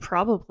 Ooh,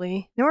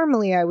 probably.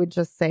 Normally, I would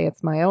just say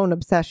it's my own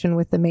obsession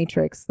with the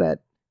Matrix that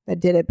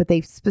did it, but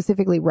they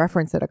specifically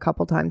reference it a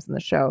couple times in the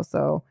show.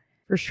 So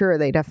for sure,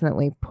 they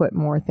definitely put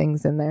more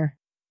things in there.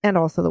 And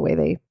also the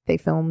way they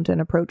filmed and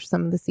approached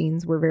some of the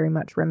scenes were very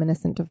much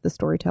reminiscent of the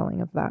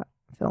storytelling of that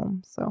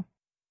film.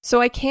 So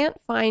I can't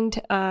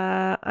find.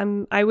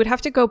 I would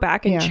have to go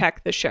back and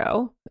check the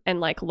show and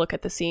like look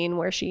at the scene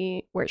where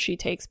she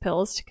takes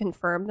pills to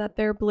confirm that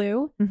they're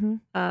blue.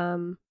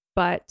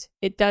 But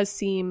it does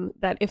seem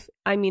that the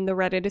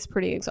Reddit is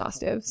pretty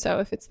exhaustive. So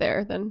if it's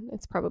there, then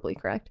it's probably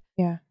correct.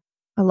 Yeah,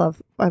 I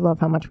love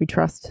how much we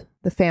trust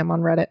the fam on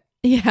Reddit.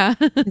 Yeah,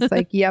 it's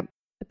like, yep,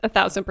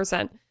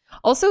 1,000%.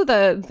 Also,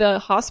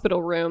 the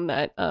hospital room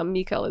that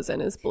Mikkel is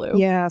in is blue.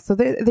 Yeah, so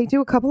they do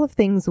a couple of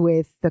things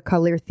with the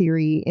color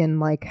theory in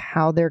like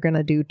how they're going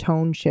to do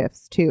tone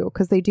shifts too,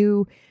 because they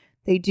do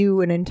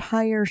an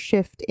entire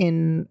shift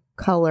in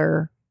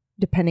color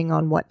depending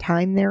on what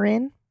time they're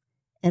in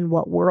and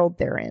what world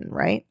they're in,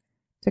 right?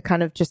 To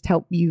kind of just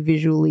help you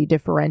visually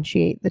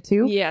differentiate the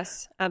two.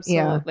 Yes,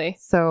 absolutely. Yeah.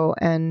 So,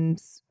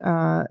 and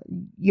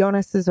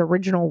Jonas's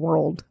original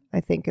world, I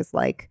think, is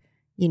like,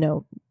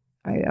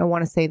 I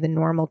want to say the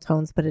normal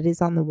tones, but it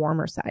is on the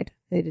warmer side.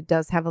 It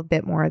does have a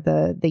bit more of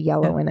the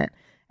yellow in it.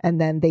 and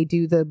then they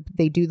do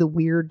the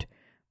weird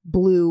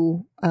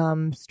blue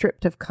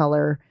stripped of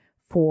color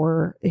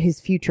for his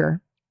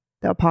future,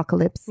 the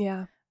apocalypse.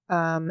 Yeah.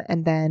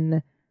 And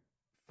then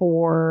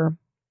for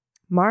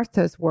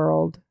Martha's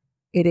world,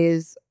 it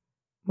is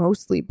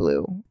mostly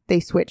blue. They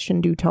switch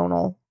and do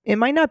tonal. It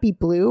might not be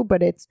blue,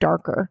 but it's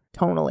darker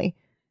tonally.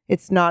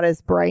 It's not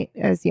as bright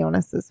as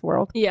Jonas's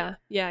world. Yeah.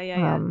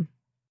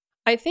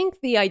 I think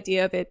the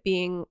idea of it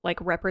being like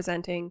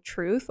representing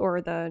truth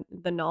or the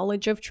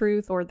knowledge of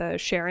truth or the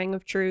sharing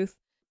of truth,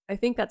 I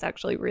think that's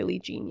actually really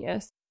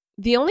genius.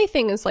 The only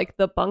thing is like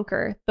the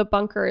bunker. The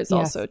bunker is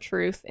also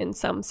truth in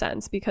some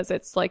sense because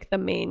it's like the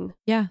main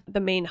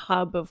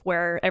hub of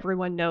where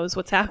everyone knows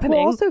what's happening.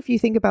 Well, also, if you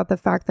think about the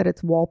fact that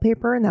it's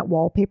wallpaper and that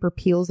wallpaper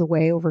peels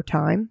away over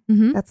time,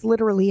 that's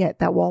literally it.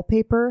 That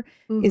wallpaper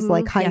is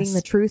like hiding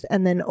the truth,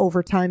 and then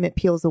over time it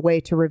peels away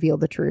to reveal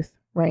the truth,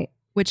 right?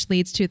 Which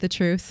leads to the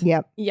truth.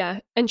 Yep. Yeah.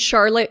 And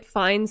Charlotte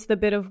finds the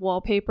bit of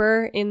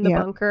wallpaper in the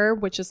bunker,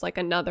 which is like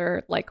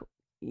another like,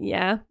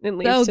 it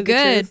leads to the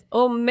truth.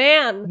 Oh,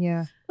 man.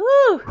 Yeah.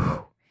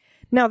 Ooh.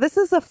 Now, this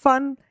is a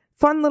fun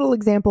little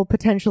example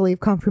potentially of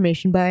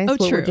confirmation bias. Oh,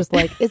 where true. We're just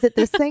like, is it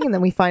this thing? And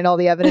then we find all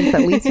the evidence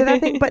that leads to that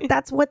thing. But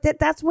that's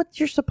what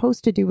you're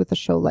supposed to do with a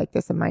show like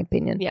this, in my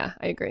opinion. Yeah,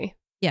 I agree.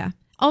 Yeah.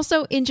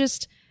 Also,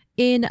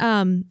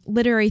 in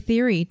literary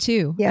theory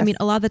too. Yes. I mean,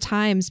 a lot of the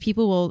times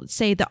people will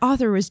say the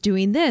author was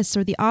doing this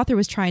or the author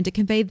was trying to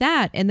convey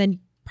that, and then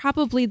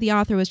probably the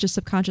author was just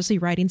subconsciously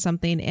writing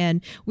something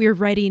and we're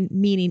writing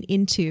meaning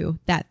into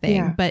that thing.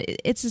 Yeah. But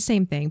it's the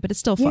same thing, but it's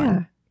still fun.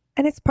 Yeah.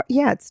 And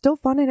it's still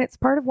fun, and it's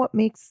part of what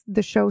makes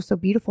the show so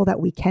beautiful that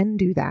we can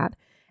do that.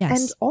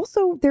 Yes. And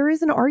also there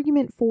is an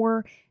argument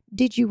for,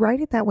 did you write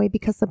it that way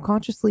because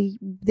subconsciously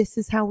this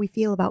is how we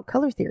feel about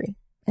color theory,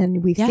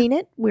 and we've seen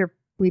it,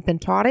 we've been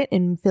taught it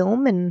in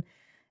film, and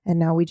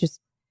now we just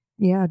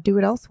do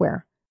it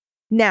elsewhere.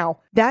 Now,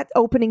 that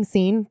opening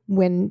scene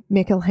when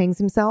Mikkel hangs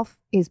himself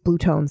is blue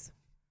tones.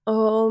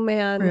 Oh,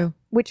 man. True.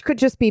 Which could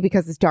just be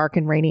because it's dark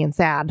and rainy and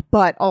sad,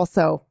 but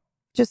also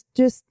just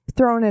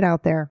throwing it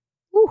out there.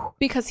 Whew.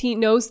 Because he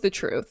knows the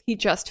truth. He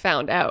just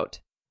found out.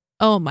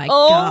 Oh my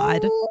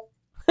God.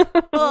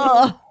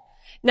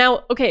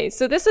 Now, okay,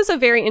 so this is a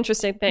very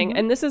interesting thing,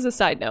 and this is a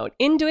side note.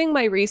 In doing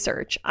my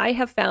research, I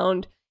have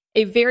found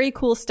a very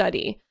cool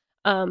study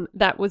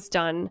that was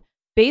done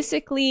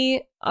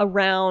basically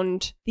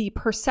around the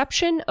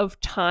perception of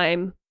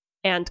time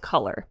and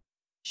color.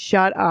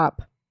 Shut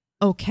up.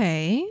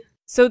 Okay.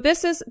 So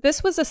this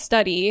was a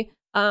study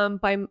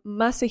by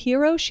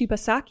Masahiro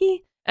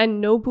Shibasaki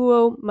and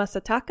Nobuo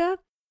Masataka.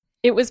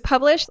 It was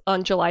published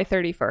on July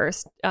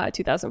 31st,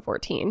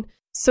 2014.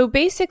 So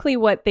basically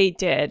what they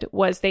did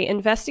was they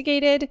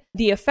investigated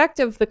the effect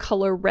of the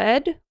color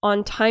red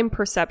on time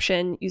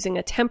perception using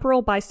a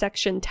temporal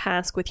bisection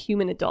task with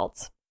human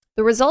adults.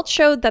 The results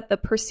showed that the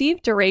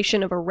perceived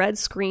duration of a red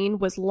screen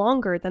was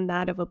longer than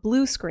that of a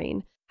blue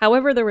screen.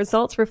 However, the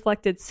results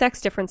reflected sex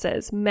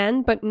differences.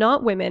 Men, but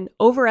not women,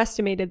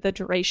 overestimated the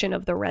duration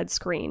of the red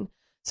screen.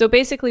 So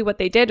basically what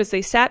they did is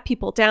they sat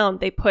people down,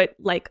 they put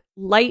like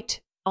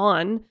light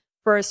on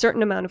for a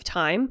certain amount of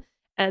time,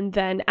 and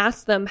then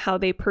asked them how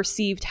they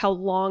perceived how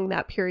long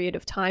that period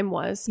of time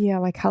was. Yeah,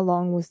 like how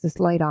long was this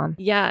light on?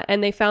 Yeah,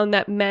 and they found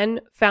that men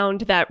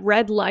found that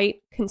red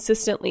light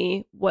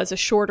consistently was a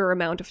shorter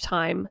amount of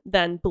time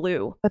than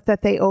blue. But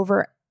that they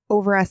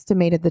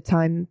overestimated the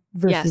time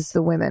versus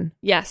the women.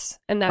 Yes,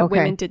 and that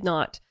women did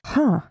not.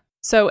 Huh.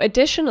 So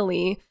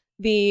additionally,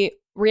 the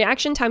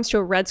reaction times to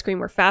a red screen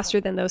were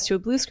faster than those to a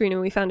blue screen,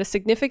 and we found a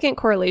significant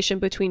correlation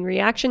between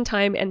reaction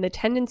time and the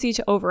tendency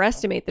to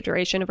overestimate the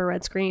duration of a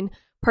red screen.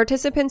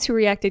 Participants who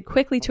reacted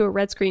quickly to a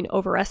red screen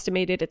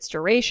overestimated its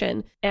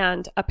duration,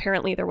 and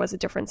apparently there was a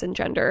difference in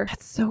gender.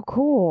 That's so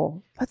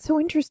cool. That's so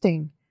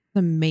interesting.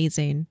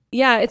 Amazing.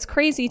 Yeah, it's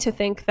crazy to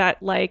think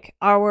that like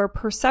our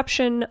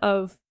perception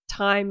of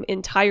time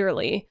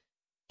entirely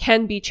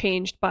can be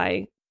changed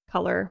by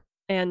color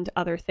and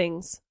other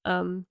things.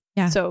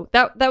 So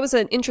that was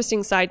an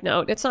interesting side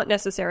note. It's not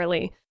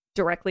necessarily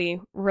directly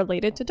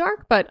related to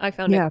dark, but I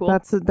found it cool.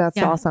 That's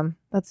awesome.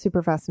 That's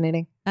super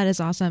fascinating. That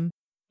is awesome.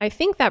 I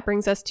think that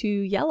brings us to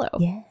yellow,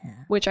 Yeah.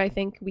 which I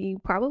think we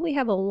probably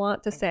have a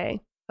lot to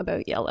say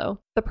about yellow.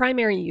 The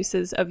primary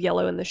uses of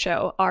yellow in the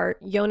show are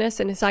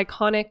Jonas and his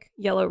iconic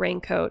yellow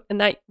raincoat,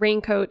 and that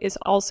raincoat is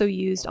also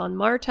used on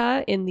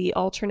Marta in the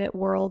alternate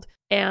world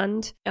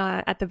and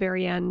at the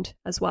very end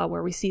as well,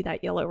 where we see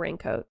that yellow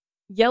raincoat.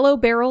 Yellow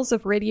barrels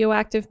of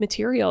radioactive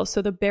material.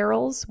 So the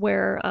barrels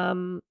where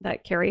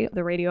that carry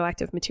the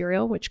radioactive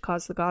material, which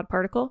cause the God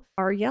particle,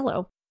 are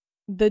yellow.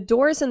 The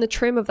doors and the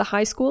trim of the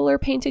high school are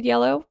painted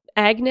yellow.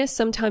 Agnes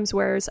sometimes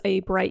wears a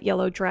bright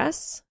yellow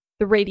dress.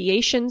 The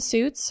radiation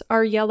suits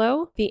are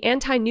yellow. The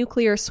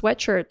anti-nuclear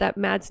sweatshirt that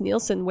Mads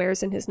Nielsen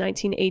wears in his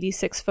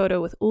 1986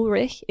 photo with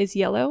Ulrich is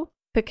yellow.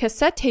 The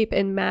cassette tape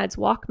in Mads'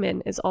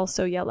 Walkman is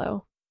also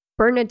yellow.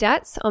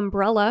 Bernadette's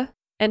umbrella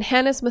and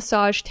Hannah's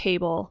massage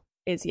table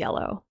is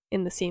yellow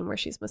in the scene where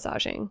she's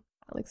massaging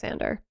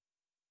Alexander.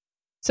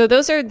 So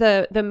those are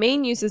the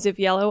main uses of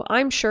yellow.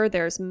 I'm sure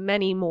there's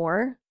many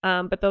more,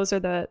 but those are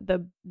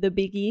the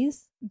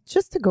biggies.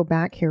 Just to go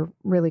back here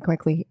really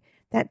quickly,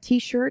 that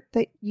T-shirt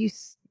that you,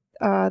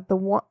 the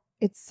one,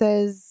 it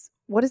says,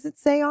 what does it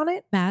say on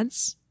it?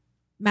 Mads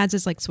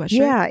is like sweatshirt.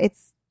 Yeah,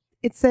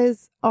 it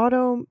says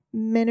Auto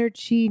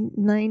Menergy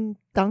 9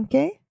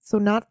 Danke, so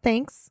not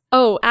thanks.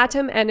 Oh,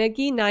 Atom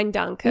Energie 9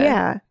 Danke.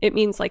 Yeah. It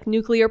means like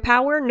nuclear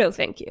power, no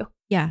thank you.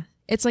 Yeah.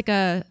 It's like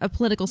a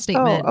political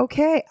statement. Oh,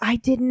 okay. I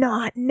did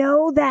not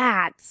know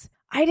that.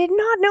 I did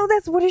not know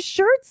that's what his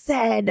shirt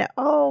said.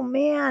 Oh,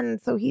 man.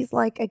 So he's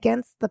like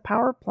against the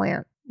power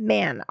plant.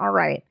 Man, all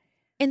right.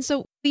 And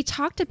so we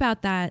talked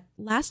about that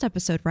last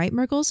episode, right,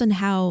 Merkles? And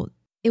how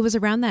it was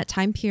around that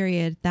time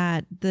period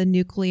that the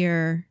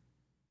nuclear...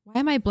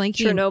 Why am I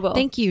blanking? Chernobyl.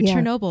 Thank you, Yeah.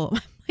 Chernobyl.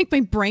 Like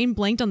my brain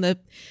blanked on the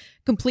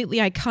completely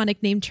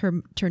iconic name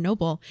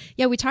Chernobyl.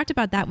 Yeah, we talked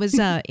about that was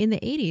in the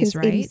 80s,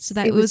 right? So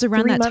that it was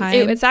around 3 that months-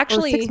 time. It's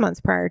actually 6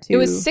 months prior to. It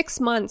was 6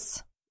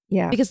 months.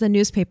 Yeah. because the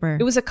newspaper.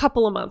 It was a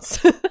couple of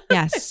months.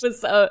 Yes. It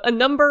was a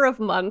number of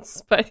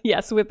months, but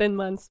yes, within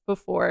months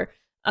before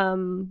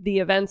the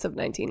events of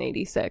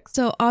 1986.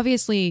 So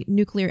obviously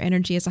nuclear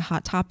energy is a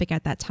hot topic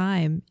at that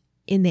time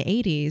in the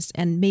 80s,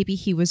 and maybe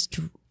he was...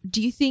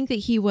 Do you think that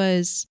he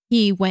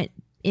went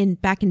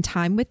back in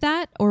time with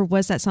that, or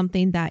was that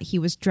something that he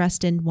was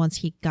dressed in once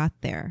he got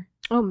there?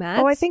 Oh, Matt.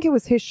 Oh, I think it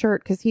was his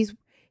shirt because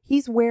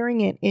he's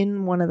wearing it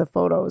in one of the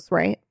photos,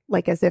 right?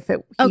 Like as if he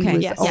was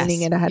owning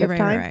it ahead You're of right,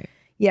 time. right.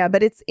 Yeah,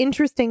 but it's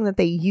interesting that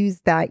they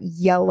used that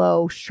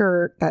yellow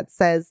shirt that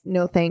says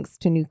 "No thanks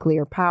to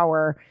nuclear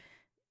power."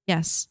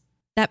 Yes.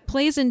 That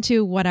plays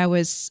into what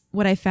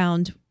I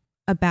found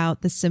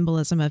about the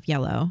symbolism of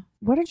yellow.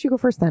 Why don't you go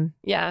first then?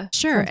 Yeah.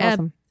 Sure. Sounds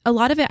awesome. A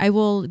lot of it, I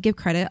will give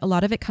credit. A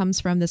lot of it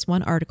comes from this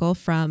one article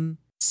from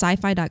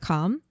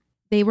sci-fi.com.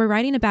 They were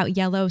writing about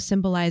yellow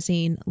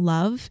symbolizing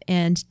love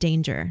and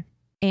danger.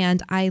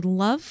 And I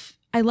love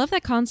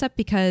that concept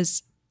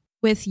because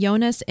with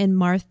Jonas and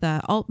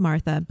Martha,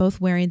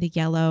 both wearing the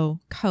yellow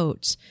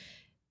coat,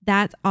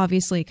 that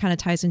obviously kind of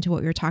ties into what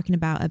we were talking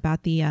about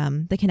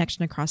the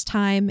connection across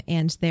time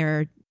and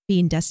their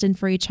being destined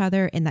for each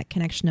other and that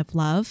connection of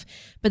love.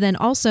 But then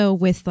also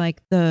with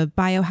like the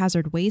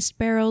biohazard waste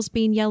barrels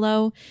being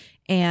yellow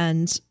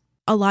and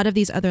a lot of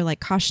these other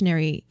like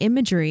cautionary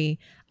imagery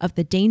of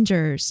the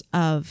dangers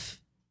of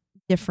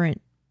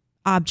different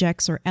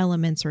objects or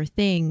elements or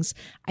things.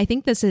 I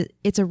think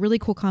it's a really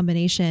cool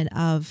combination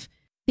of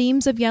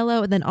themes of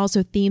yellow and then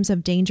also themes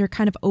of danger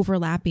kind of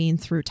overlapping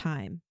through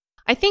time.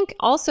 I think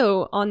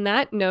also on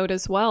that note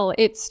as well,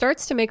 it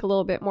starts to make a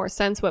little bit more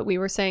sense what we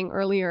were saying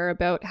earlier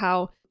about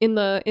how in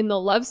the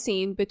love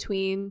scene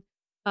between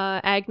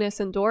Agnes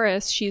and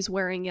Doris, she's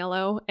wearing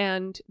yellow,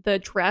 and the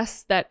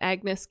dress that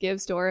Agnes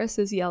gives Doris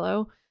is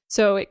yellow.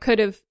 So it could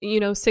have,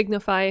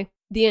 signify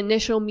the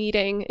initial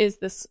meeting is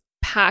this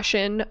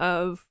passion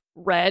of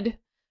red,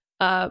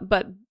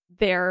 but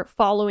their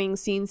following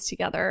scenes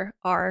together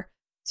are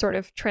sort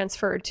of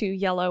transferred to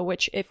yellow,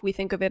 which if we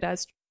think of it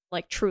as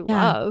like true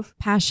love.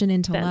 Passion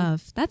into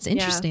love. That's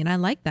interesting. I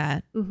like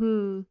that.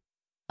 Mm-hmm.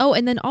 Oh,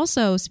 and then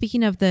also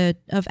speaking of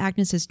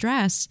Agnes's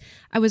dress,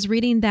 I was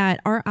reading that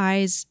our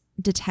eyes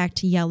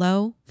detect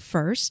yellow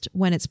first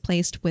when it's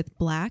placed with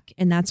black.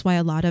 And that's why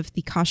a lot of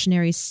the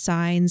cautionary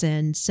signs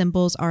and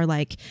symbols are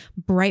like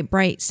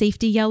bright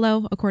safety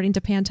yellow. According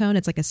to Pantone,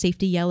 it's like a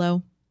safety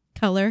yellow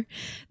color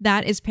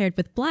that is paired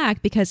with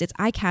black because it's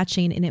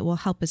eye-catching and it will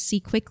help us see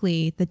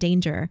quickly the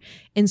danger.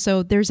 And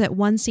so there's that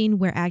one scene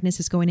where Agnes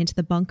is going into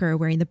the bunker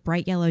wearing the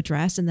bright yellow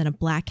dress and then a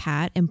black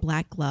hat and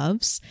black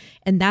gloves.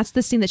 And that's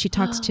the scene that she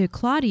talks to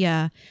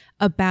Claudia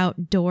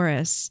about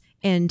Doris,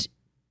 and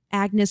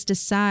Agnes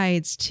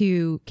decides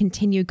to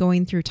continue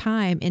going through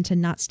time and to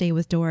not stay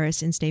with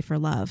Doris and stay for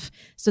love.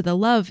 So the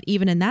love,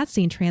 even in that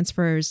scene,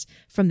 transfers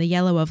from the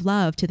yellow of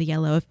love to the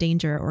yellow of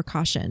danger or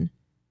caution.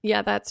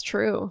 Yeah, that's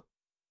true.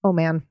 Oh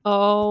man.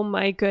 Oh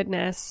my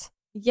goodness.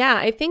 Yeah,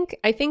 I think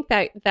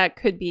that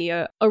could be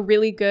a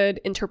really good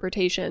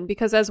interpretation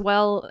because as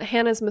well,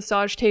 Hannah's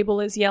massage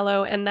table is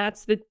yellow, and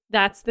that's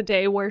the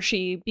day where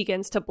she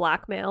begins to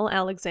blackmail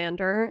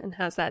Alexander and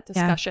has that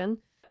discussion.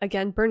 Yeah.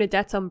 Again,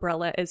 Bernadette's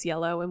umbrella is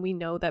yellow, and we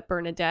know that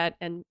Bernadette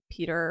and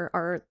Peter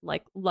are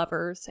like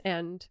lovers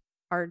and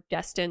are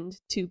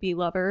destined to be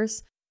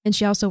lovers. And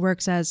she also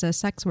works as a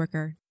sex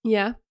worker.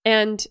 Yeah.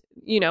 And,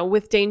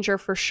 with danger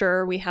for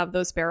sure, we have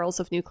those barrels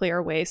of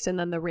nuclear waste and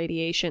then the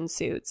radiation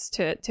suits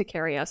to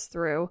carry us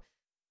through.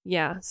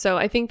 Yeah. So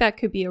I think that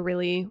could be a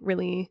really,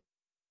 really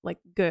like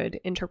good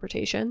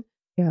interpretation.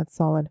 Yeah, it's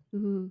solid.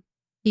 Mm-hmm.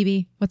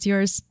 Phoebe, what's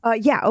yours?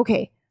 Yeah.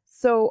 Okay.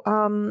 So,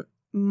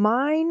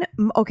 mine.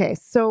 Okay.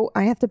 So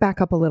I have to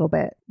back up a little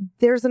bit.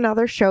 There's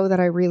another show that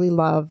I really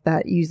love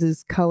that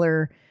uses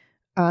color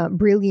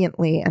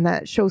brilliantly, and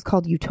that show's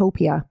called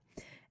Utopia.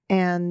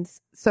 And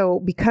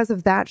so because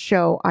of that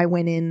show, I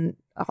went in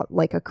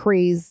like a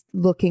craze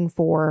looking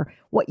for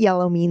what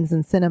yellow means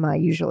in cinema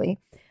usually.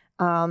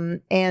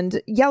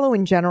 And yellow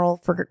in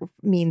general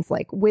means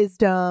like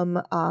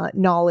wisdom,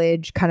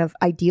 knowledge, kind of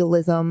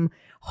idealism,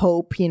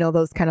 hope,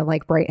 those kind of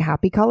like bright,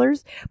 happy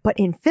colors. But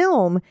in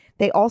film,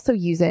 they also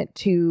use it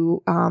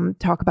to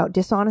talk about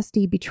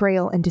dishonesty,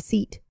 betrayal, and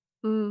deceit.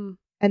 And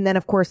then,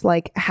 of course,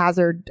 like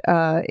hazard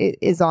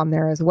is on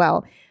there as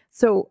well.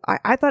 So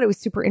I thought it was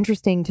super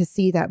interesting to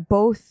see that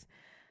both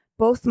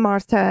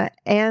Marta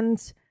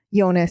and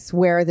Jonas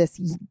wear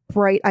this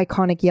bright,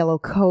 iconic yellow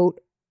coat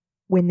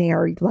when they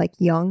are like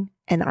young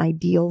and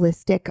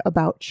idealistic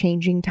about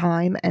changing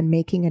time and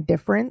making a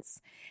difference.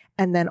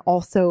 And then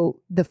also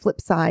the flip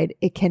side,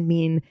 it can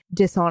mean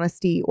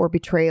dishonesty or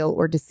betrayal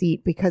or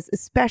deceit, because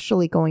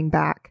especially going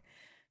back,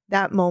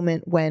 that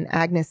moment when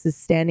Agnes is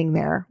standing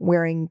there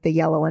wearing the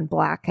yellow and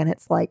black, and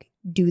it's like,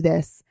 do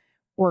this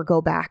or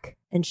go back.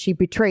 And she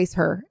betrays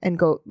her and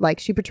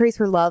she betrays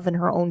her love and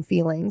her own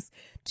feelings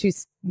to,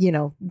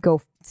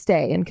 go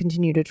stay and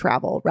continue to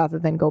travel rather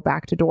than go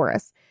back to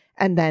Doris.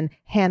 And then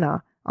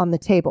Hannah on the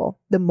table,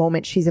 the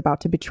moment she's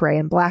about to betray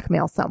and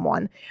blackmail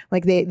someone.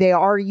 Like they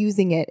are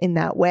using it in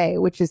that way,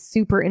 which is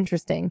super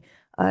interesting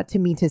to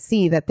me to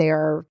see that they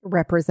are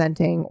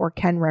representing or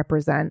can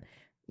represent,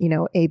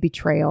 a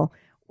betrayal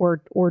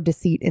or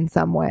deceit in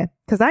some way.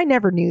 Because I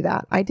never knew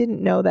that. I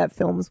didn't know that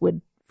films would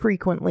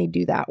frequently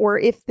do that. Or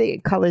if the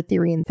color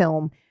theory in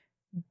film,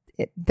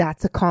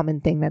 that's a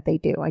common thing that they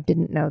do. I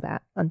didn't know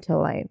that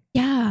until I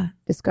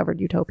discovered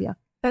Utopia.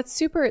 That's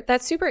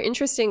super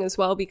interesting as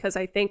well, because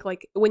I think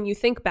like when you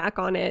think back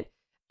on it,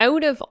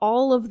 out of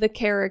all of the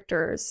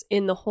characters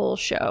in the whole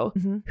show,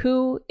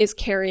 who is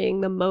carrying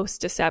the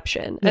most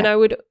deception? Yeah.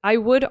 And I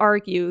would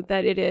argue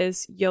that it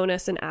is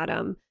Jonas and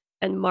Adam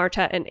and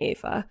Marta and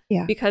Eva,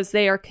 because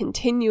they are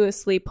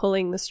continuously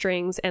pulling the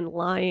strings and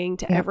lying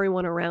to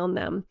everyone around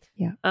them.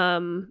 Yeah.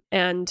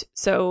 And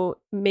so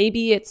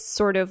maybe it's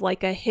sort of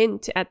like a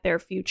hint at their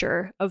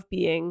future of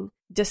being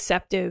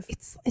deceptive.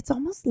 It's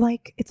almost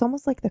like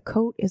the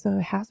coat is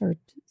a hazard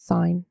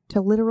sign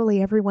to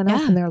literally everyone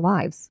else in their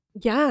lives.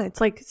 Yeah,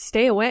 it's like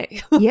stay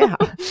away. Yeah,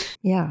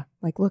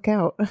 like look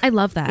out. I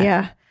love that.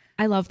 Yeah,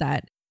 I love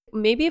that.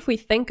 Maybe if we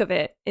think of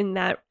it in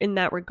that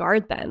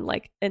regard, then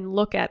like and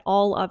look at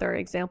all other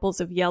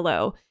examples of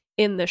yellow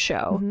in the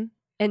show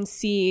and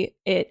see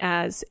it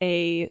as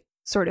a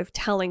sort of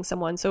telling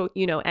someone. So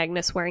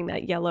Agnes wearing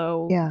that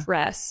yellow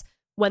dress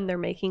when they're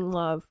making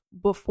love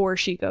before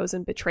she goes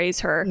and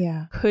betrays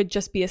her could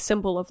just be a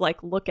symbol of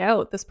like, look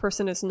out, this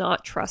person is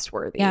not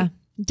trustworthy. Yeah.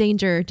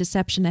 Danger,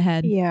 deception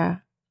ahead. Yeah.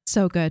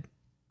 So good.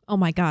 Oh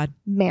my God.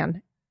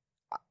 Man,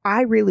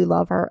 I really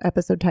love our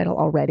episode title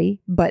already,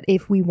 but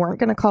if we weren't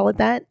going to call it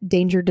that,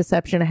 Danger,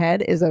 Deception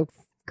Ahead is a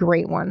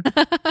great one.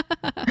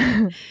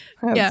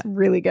 That's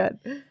really good.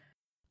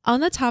 On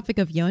the topic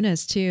of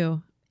Jonas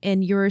too,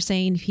 and you were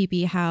saying,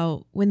 Phoebe,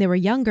 how when they were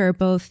younger,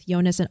 both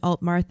Jonas and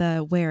Alt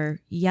Martha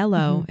wear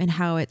yellow and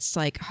how it's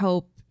like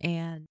hope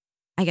and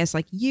I guess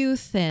like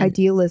youth and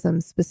idealism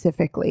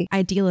specifically.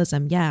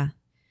 Idealism, yeah.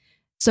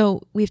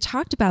 So we've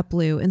talked about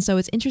blue. And so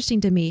it's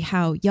interesting to me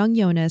how young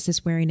Jonas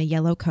is wearing a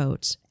yellow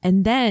coat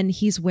and then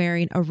he's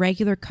wearing a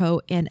regular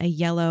coat and a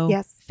yellow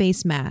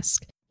face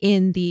mask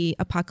in the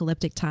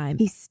apocalyptic time.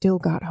 He's still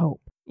got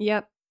hope.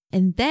 Yep.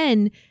 And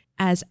then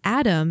as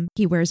Adam,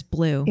 he wears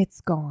blue.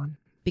 It's gone.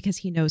 Because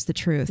he knows the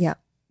truth. Yep.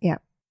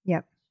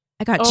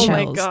 I got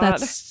chills.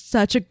 That's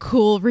such a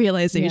cool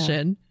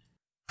realization.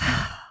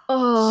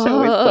 Oh,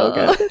 show is so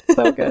good. It's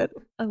so good.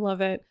 I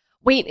love it.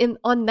 Wait, and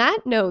on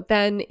that note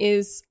then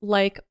is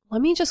like,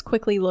 let me just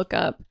quickly look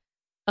up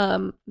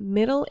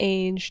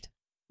middle-aged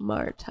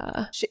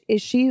Marta.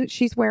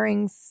 She's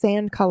wearing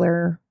sand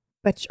color,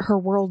 but her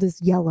world is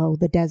yellow,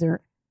 the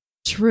desert.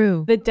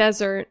 True. The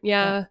desert,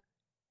 yeah.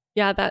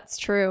 Yeah, that's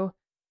true.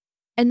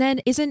 And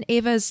then isn't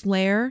Ava's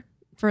lair,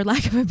 for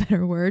lack of a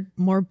better word,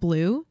 more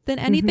blue than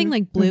anything?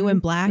 Like blue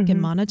and black and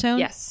monotone?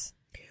 Yes.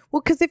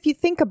 Well, because if you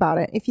think about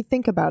it,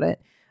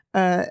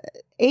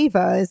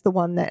 Ava is the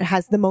one that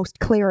has the most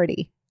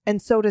clarity,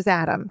 and so does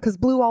Adam, because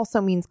blue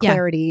also means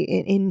clarity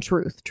in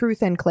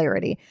truth and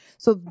clarity.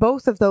 So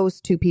both of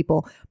those two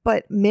people,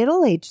 but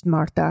middle-aged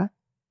Marta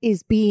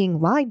is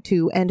being lied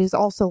to and is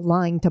also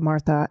lying to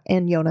Martha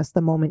and Jonas the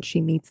moment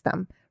she meets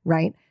them,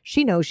 right?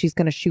 She knows she's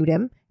going to shoot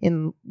him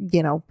in,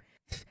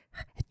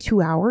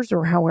 2 hours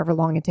or however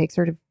long it takes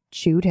her to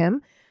shoot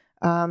him.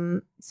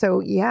 So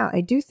yeah,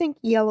 I do think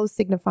yellow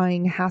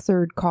signifying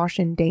hazard,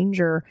 caution,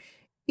 danger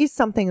is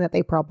something that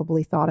they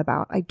probably thought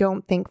about. I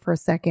don't think for a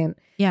second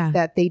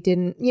that they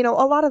didn't, a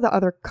lot of the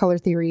other color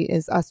theory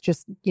is us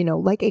just,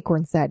 like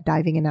Acorn said,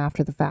 diving in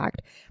after the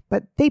fact,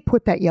 but they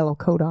put that yellow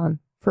coat on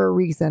for a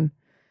reason.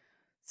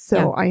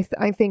 So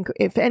I think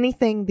if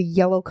anything, the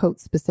yellow coat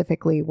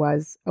specifically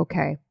was,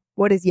 okay,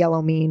 what does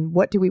yellow mean?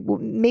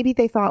 Maybe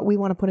they thought we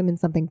want to put him in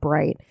something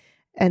bright.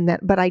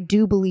 But I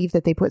do believe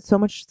that they put so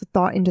much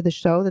thought into the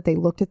show that they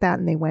looked at that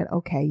and they went,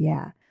 okay,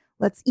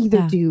 let's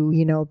either do,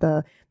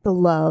 the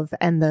love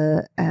and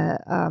the,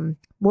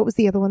 what was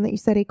the other one that you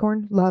said,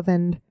 Acorn? Love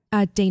and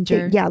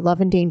Danger. Yeah,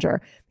 Love and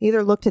Danger. They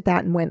either looked at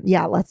that and went,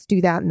 yeah, let's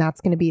do that, and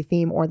that's going to be a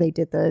theme, or they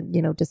did the,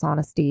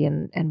 dishonesty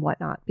and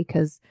whatnot,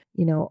 because,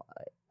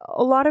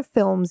 a lot of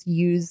films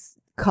use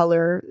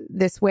color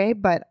this way,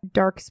 but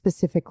Dark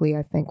specifically,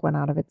 I think, went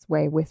out of its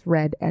way with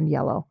red and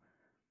yellow.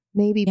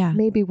 Maybe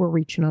we're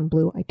reaching on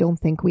blue. I don't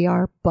think we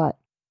are, but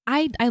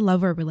I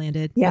love where we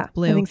landed with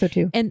blue. I think so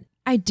too. And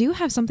I do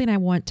have something I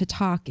want to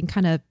talk and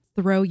kind of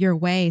throw your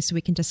way so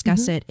we can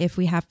discuss it if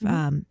we have,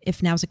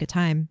 if now's a good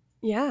time.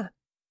 Yeah.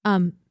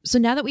 So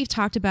now that we've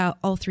talked about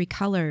all three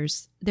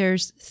colors,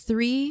 there's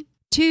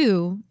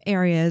two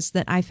areas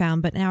that I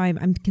found, but now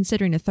I'm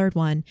considering a third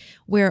one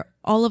where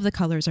all of the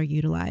colors are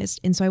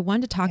utilized. And so I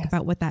wanted to talk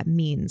about what that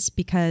means,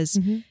 because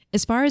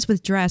as far as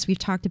with dress, we've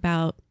talked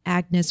about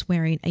Agnes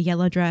wearing a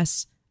yellow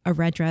dress, a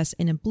red dress,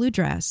 and a blue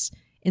dress.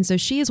 And so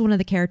she is one of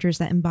the characters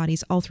that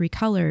embodies all three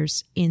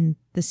colors in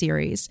the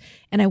series.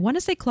 And I want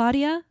to say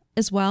Claudia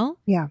as well.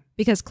 Yeah.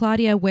 Because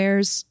Claudia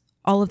wears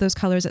all of those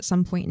colors at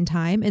some point in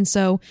time. And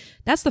so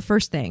that's the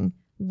first thing.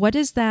 What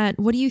is that?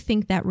 What do you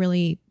think that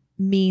really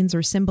means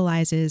or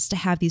symbolizes to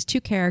have these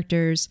two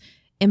characters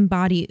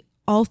embody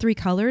all three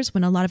colors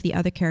when a lot of the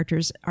other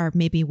characters are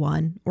maybe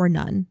one or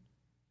none?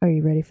 Are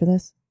you ready for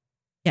this?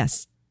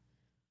 Yes.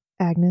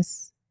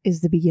 Agnes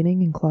is the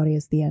beginning and Claudia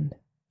is the end.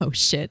 Oh,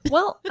 shit.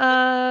 Well,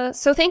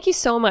 so thank you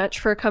so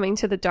much for coming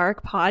to the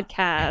Dark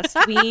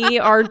Podcast. We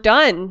are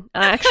done,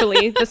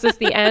 actually. This is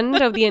the end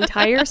of the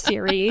entire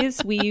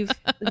series. We've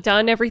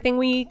done everything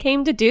we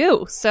came to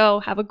do. So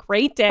have a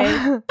great day.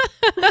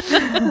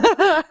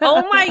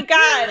 Oh, my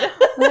God.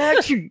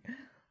 Actually,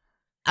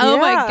 Oh,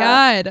 my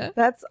God.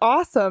 That's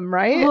awesome,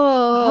 right?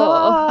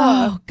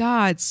 Oh,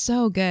 God.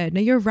 So good.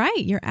 No, you're right.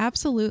 You're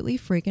absolutely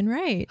freaking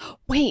right.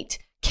 Wait,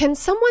 can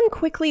someone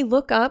quickly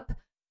look up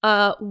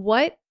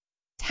what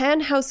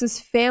Tannhouse's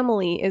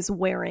family is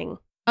wearing?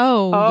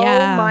 Oh,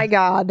 yeah. Oh my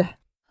God.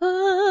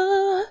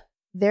 Oh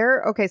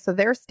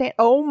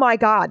my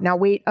God. Now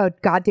wait a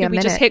goddamn Did we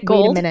minute. just hit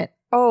gold? Wait a minute.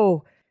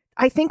 Oh,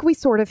 I think we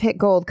sort of hit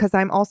gold because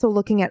I'm also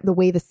looking at the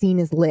way the scene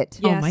is lit.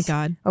 Yes. Oh my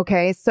God.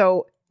 Okay.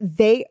 So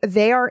they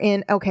are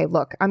in, okay,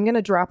 look, I'm going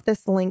to drop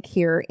this link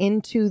here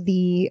into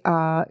the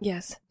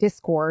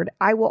Discord.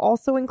 I will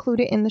also include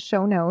it in the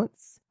show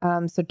notes.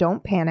 So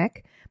don't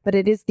panic. But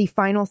it is the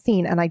final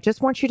scene. And I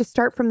just want you to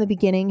start from the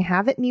beginning,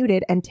 have it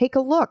muted, and take a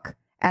look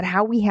at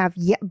how we have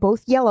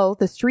both yellow,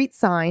 the street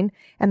sign,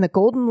 and the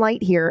golden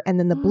light here, and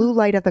then the blue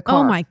light of the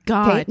car. Oh my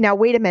God. Okay, now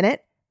wait a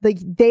minute.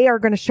 They are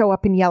going to show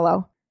up in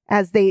yellow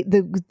as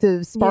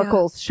the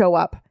sparkles show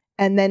up.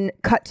 And then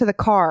cut to the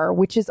car,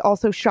 which is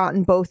also shot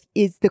in both,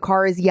 the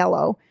car is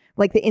yellow.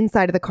 Like the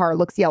inside of the car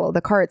looks yellow.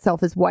 The car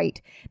itself is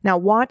white. Now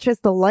watch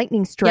as the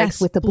lightning strikes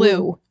with the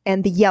blue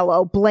and the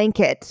yellow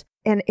blanket.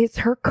 And is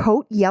her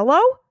coat yellow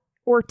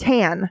or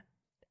tan?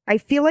 I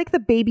feel like the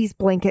baby's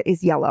blanket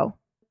is yellow.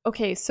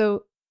 Okay,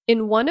 so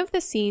in one of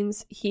the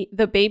scenes,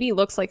 the baby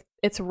looks like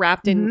it's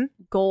wrapped in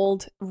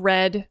gold,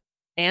 red,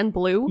 and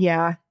blue.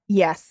 Yeah.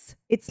 Yes.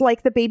 It's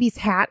like the baby's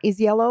hat is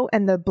yellow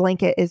and the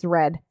blanket is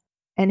red.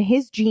 And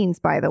his jeans,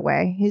 by the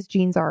way,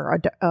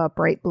 are a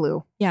bright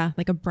blue. Yeah,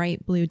 like a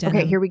bright blue denim.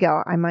 Okay, here we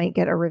go. I might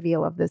get a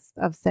reveal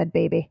of said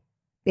baby.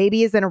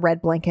 Baby is in a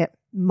red blanket.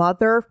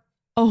 Mother.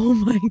 Oh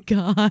my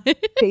God.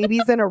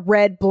 Baby's in a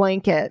red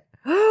blanket.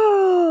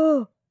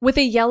 With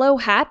a yellow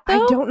hat,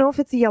 though? I don't know if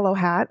it's a yellow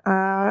hat.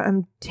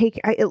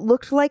 It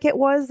looked like it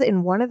was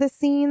in one of the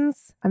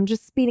scenes. I'm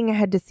just speeding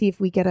ahead to see if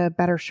we get a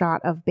better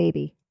shot of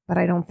baby, but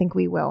I don't think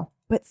we will.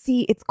 But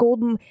see, it's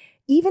golden.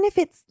 Even if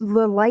it's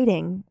the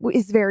lighting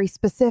is very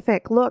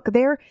specific. Look,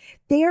 they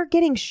are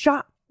getting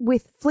shot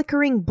with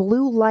flickering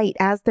blue light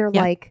as they're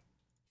like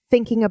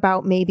thinking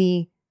about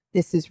maybe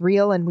this is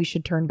real and we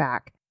should turn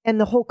back. And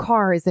the whole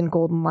car is in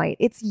golden light.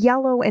 It's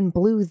yellow and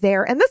blue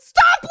there. And the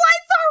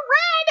stoplights are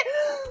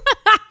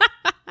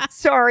red.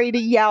 Sorry to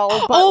yell,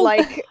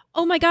 but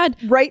oh my God.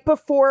 Right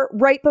before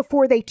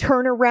they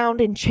turn around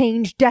and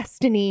change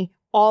destiny,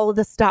 all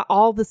the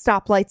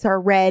stoplights are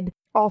red.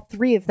 All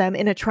three of them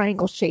in a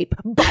triangle shape,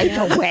 by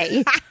the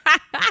way.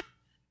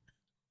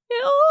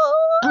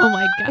 Oh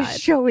my God. The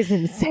show is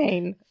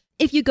insane.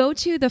 If you go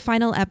to the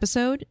final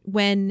episode,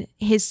 when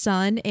his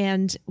son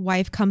and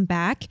wife come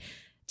back,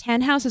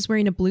 Tannhouse is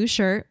wearing a blue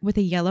shirt with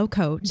a yellow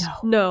coat.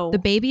 No. The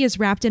baby is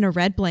wrapped in a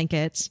red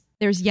blanket.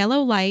 There's yellow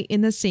light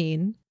in the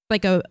scene,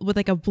 with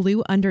a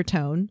blue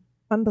undertone.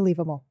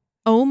 Unbelievable.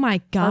 Oh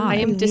my God. I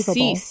am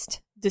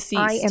deceased.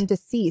 I am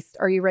deceased.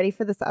 Are you ready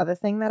for this other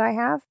thing that I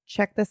have?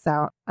 Check this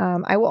out.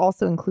 I will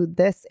also include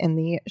this in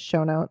the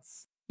show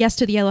notes. Yes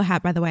to the yellow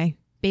hat, by the way.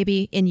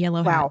 Baby in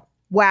yellow hat.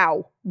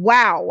 Wow.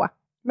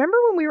 Remember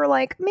when we were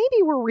like,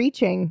 maybe we're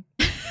reaching?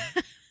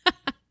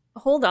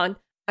 Hold on.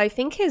 I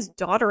think his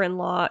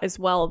daughter-in-law as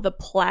well, the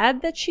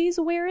plaid that she's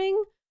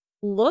wearing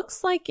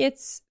looks like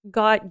it's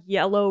got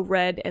yellow,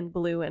 red, and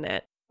blue in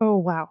it. Oh,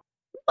 wow.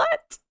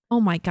 What? Oh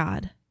my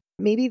God.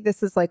 Maybe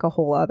this is like a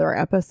whole other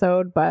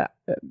episode, but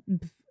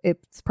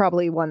it's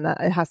probably one that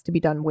it has to be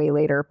done way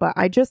later. But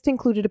I just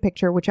included a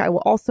picture, which I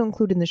will also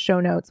include in the show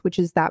notes, which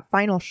is that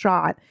final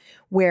shot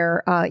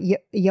where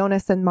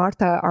Jonas and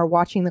Marta are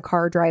watching the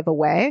car drive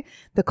away.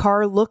 The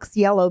car looks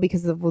yellow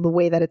because of the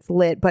way that it's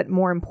lit, but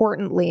more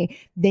importantly,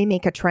 they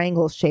make a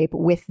triangle shape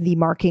with the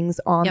markings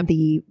on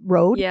the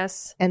road.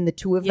 Yes. And the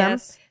two of them,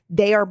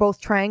 they are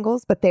both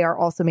triangles, but they are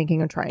also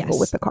making a triangle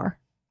with the car.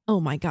 Oh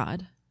my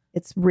God.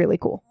 It's really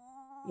cool.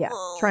 Yeah.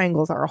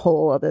 Triangles are a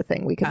whole other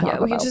thing we could talk about.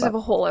 Yeah, we could just have a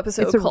whole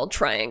episode called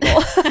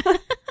Triangle.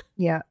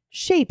 Yeah.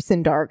 Shapes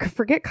in dark.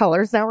 Forget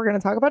colors. Now we're going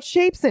to talk about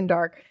shapes in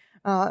dark.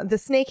 The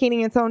snake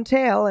eating its own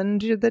tail and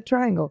the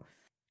triangle.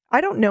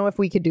 I don't know if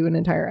we could do an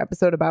entire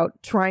episode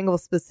about triangle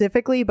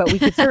specifically, but we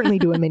could certainly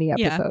do a mini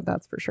episode.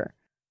 That's for sure.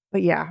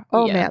 But yeah.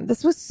 Oh man,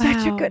 this was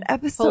such a good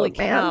episode, Holy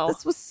man. cow.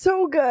 This was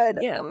so good.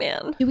 Yeah,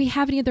 man. Do we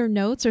have any other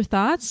notes or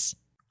thoughts?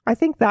 I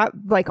think that,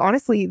 like,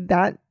 honestly,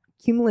 that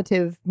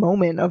cumulative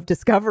moment of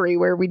discovery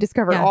where we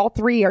discover all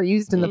three are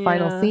used in the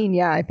final scene.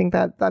 Yeah, I think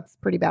that's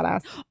pretty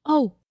badass.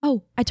 Oh,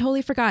 I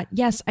totally forgot.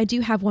 Yes, I do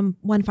have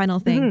one final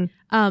thing.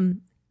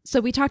 So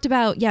we talked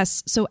about,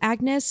 so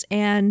Agnes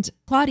and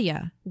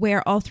Claudia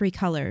wear all three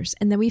colors.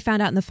 And then we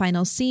found out in the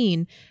final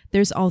scene,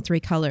 there's all three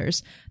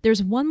colors.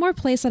 There's one more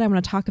place that I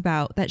want to talk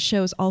about that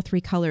shows all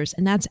three colors,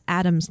 and that's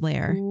Adam's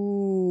lair.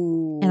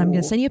 Ooh. And I'm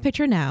going to send you a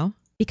picture now,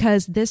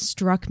 because this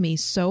struck me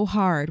so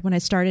hard when I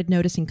started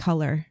noticing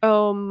color.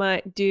 Oh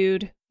my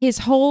dude. His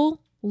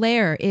whole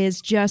lair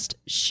is just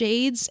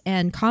shades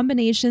and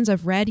combinations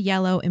of red,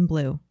 yellow, and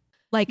blue.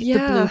 Like the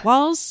blue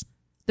walls,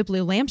 the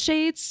blue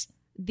lampshades,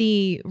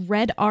 the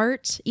red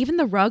art, even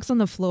the rugs on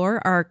the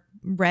floor are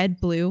red,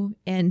 blue,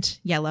 and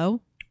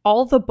yellow.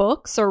 All the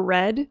books are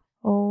red.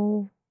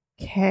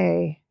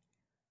 Okay.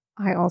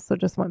 I also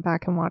just went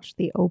back and watched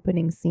the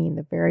opening scene,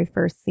 the very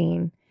first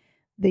scene.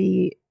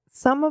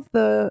 Some of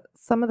the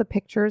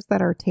pictures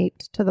that are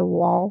taped to the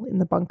wall in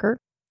the bunker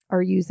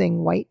are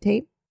using white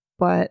tape,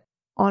 but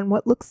on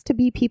what looks to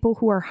be people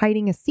who are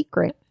hiding a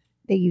secret,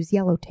 they use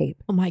yellow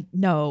tape. Oh my,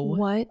 no.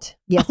 What?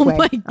 Yes, oh way.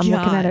 my God. I'm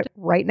looking at it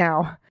right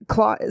now.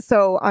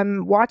 So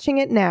I'm watching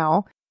it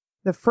now.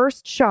 The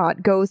first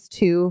shot goes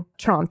to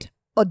Trant.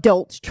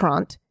 Adult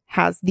Trant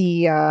has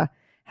the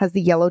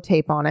yellow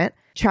tape on it.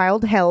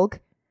 Child Helg,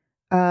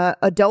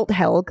 adult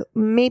Helg,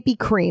 maybe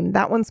Cream.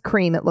 That one's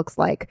Cream, it looks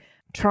like.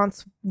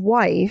 Trant's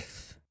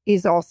wife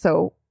is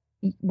also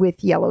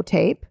with yellow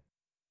tape.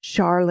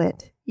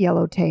 Charlotte,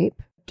 yellow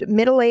tape.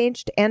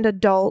 Middle-aged and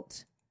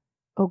adult.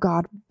 Oh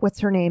God,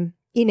 what's her name?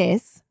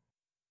 Inez.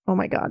 Oh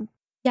my God.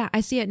 Yeah,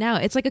 I see it now.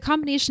 It's like a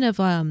combination of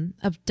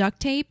duct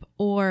tape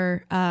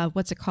or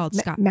what's it called?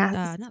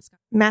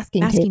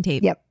 Masking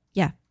tape. Yep.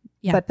 Yeah.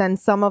 But then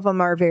some of them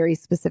are very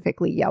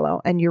specifically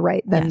yellow, and you're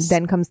right.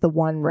 Then comes the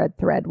one red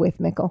thread with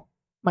Michael,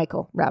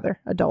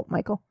 adult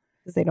Michael,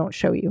 because they don't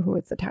show you who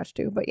it's attached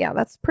to. But yeah,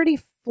 that's pretty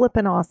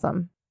flippin'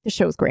 awesome. The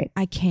show's great.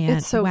 I can't.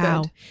 It's so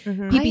good.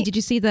 Mm-hmm. PP, did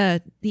you see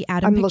the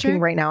Adam I'm picture? looking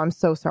right now. I'm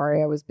so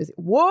sorry. I was busy.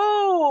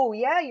 Whoa.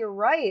 Yeah, you're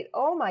right.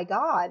 Oh my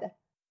God.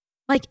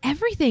 Like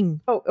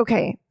everything. Oh,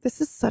 okay.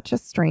 This is such a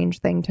strange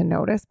thing to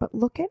notice, but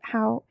look at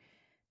how,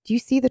 do you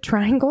see the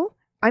triangle?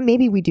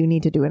 Maybe we do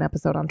need to do an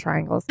episode on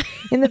triangles.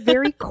 In the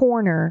very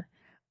corner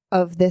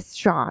of this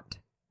shot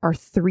are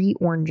 3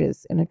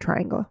 oranges in a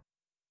triangle.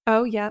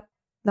 Oh, yeah.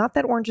 Not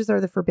that oranges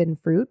are the forbidden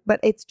fruit, but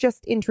it's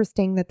just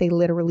interesting that they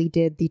literally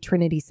did the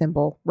Trinity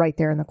symbol right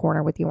there in the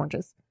corner with the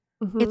oranges.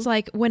 Mm-hmm. It's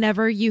like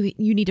whenever you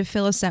need to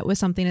fill a set with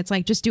something, it's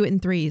like, just do it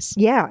in 3s.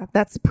 Yeah,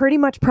 that's pretty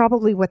much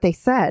probably what they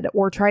said.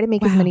 Or try to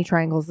make as many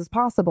triangles as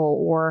possible,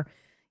 or,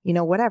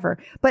 whatever.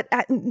 But,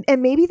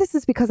 and maybe this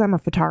is because I'm a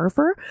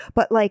photographer,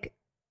 but like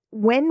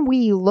when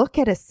we look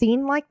at a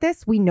scene like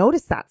this, we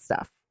notice that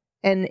stuff.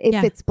 And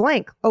if it's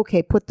blank,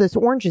 okay, put those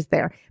oranges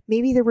there.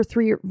 Maybe there were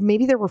 3,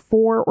 maybe there were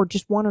 4 or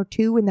just 1 or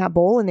 2 in that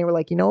bowl. And they were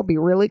like, it'd be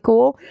really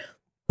cool.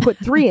 Put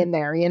 3 in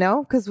there,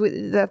 because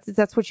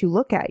that's what you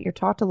look at. You're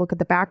taught to look at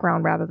the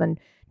background rather than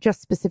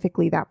just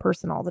specifically that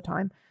person all the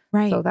time.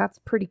 Right. So that's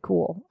pretty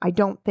cool. I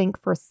don't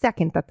think for a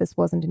second that this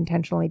wasn't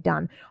intentionally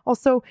done.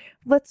 Also,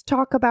 let's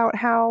talk about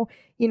how,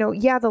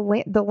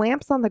 the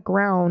lamps on the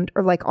ground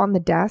or like on the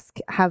desk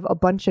have a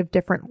bunch of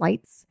different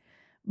lights.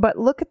 But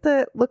look at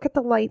the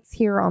lights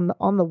here on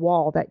the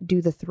wall that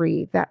do the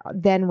 3 that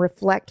then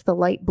reflect the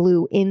light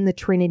blue in the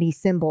Trinity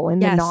symbol in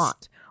the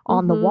knot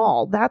on the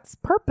wall. That's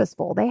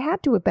purposeful. They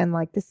had to have been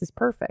like, this is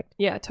perfect.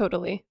 Yeah,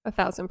 totally.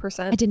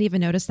 1,000%. I didn't even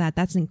notice that.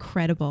 That's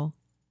incredible.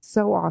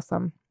 So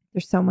awesome.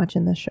 There's so much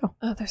in this show.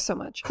 Oh, there's so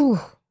much. Whew.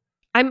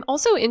 I'm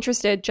also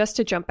interested, just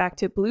to jump back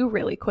to Blue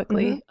really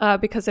quickly,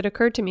 because it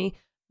occurred to me,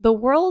 the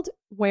world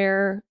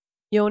where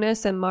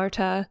Jonas and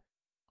Marta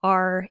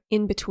are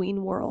in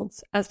between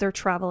worlds as they're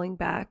traveling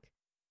back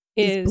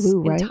is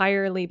blue, right?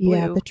 Entirely blue.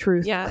 Yeah, the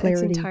truth, clarity.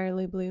 It's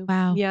entirely blue.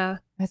 Wow. Yeah.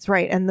 That's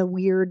right. And the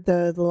weird,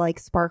 the like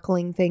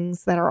sparkling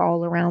things that are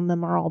all around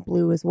them are all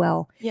blue as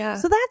well. Yeah.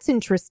 So that's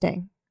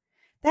interesting.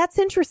 That's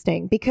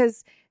interesting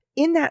because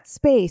in that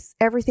space,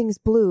 everything's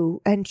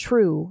blue and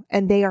true,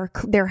 and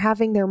they're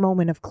having their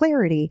moment of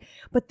clarity.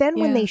 But then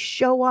when they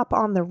show up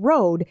on the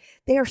road,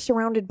 they are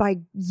surrounded by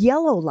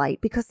yellow light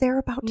because they're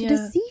about to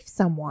deceive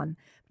someone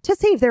to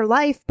save their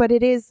life. But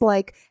it is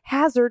like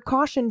hazard,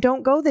 caution,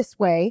 don't go this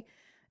way.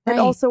 And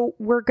also,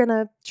 we're going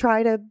to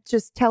try to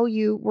just tell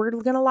you, we're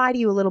going to lie to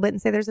you a little bit and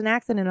say there's an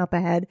accident up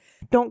ahead.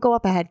 Don't go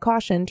up ahead.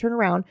 Caution, turn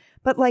around.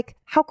 But like,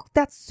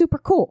 that's super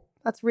cool.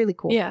 That's really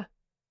cool. Yeah.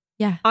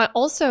 Yeah.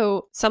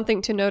 Also,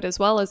 something to note as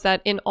well is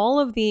that in all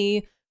of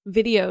the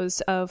videos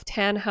of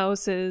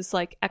Tannhaus's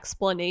like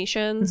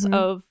explanations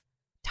of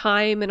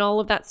time and all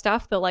of that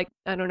stuff, the like,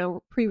 I don't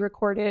know,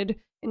 pre-recorded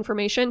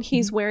information,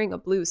 he's wearing a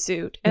blue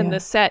suit and the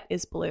set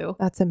is blue.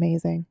 That's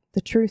amazing.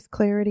 The truth,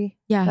 clarity.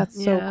 Yeah.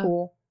 That's so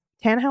cool.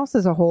 Tannhaus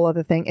is a whole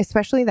other thing,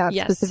 especially that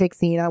specific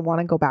scene. I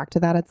want to go back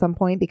to that at some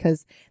point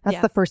because that's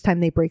the first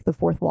time they break the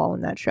fourth wall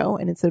in that show.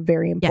 And it's a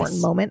very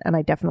important moment. And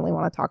I definitely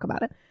want to talk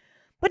about it.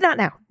 But not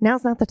now.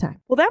 Now's not the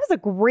time. Well, that was a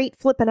great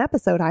flippin'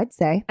 episode, I'd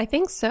say. I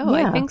think so.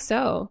 Yeah. I think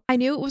so. I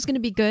knew it was going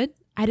to be good.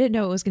 I didn't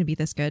know it was going to be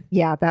this good.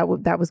 Yeah, that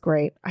was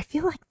great. I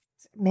feel like,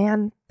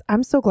 man,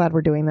 I'm so glad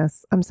we're doing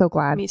this. I'm so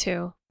glad. Me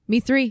too.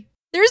 Me 3.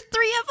 There's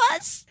 3 of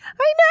us.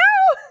 I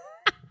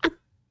know.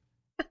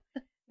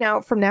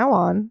 Now, from now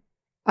on,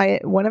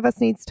 one of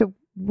us needs to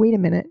wait a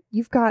minute.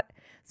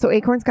 So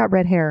Acorn's got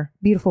red hair,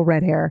 beautiful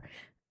red hair.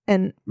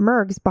 And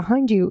Mergs,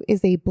 behind you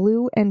is a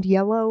blue and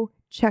yellow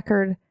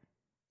checkered,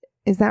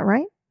 is that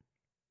right?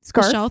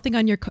 Scarf? The shawl thing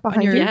on your chair.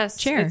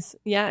 It's blue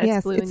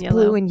and it's yellow.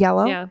 Blue and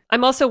yellow. Yeah.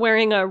 I'm also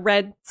wearing a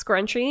red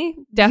scrunchie,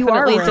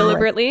 definitely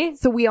deliberately. Red.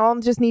 So we all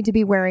just need to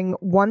be wearing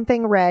one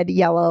thing red,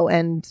 yellow,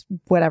 and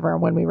whatever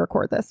when we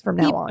record this from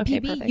now on. Okay,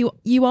 PB,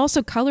 you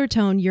also color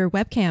tone your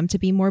webcam to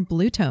be more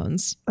blue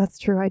tones. That's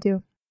true, I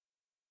do.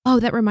 Oh,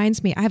 that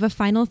reminds me. I have a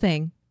final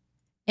thing.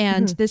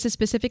 And this is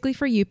specifically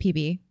for you,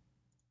 PB.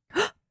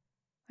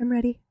 I'm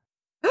ready.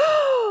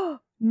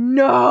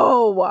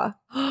 No!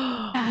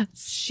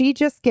 She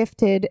just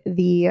gifted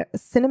the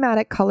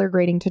cinematic color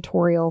grading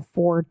tutorial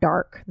for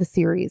Dark, the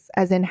series,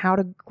 as in how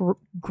to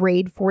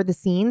grade for the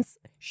scenes.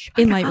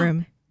 In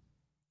Lightroom.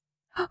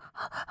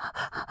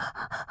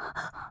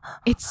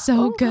 It's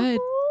so good.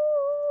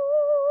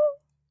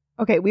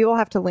 Okay, we will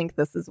have to link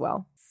this as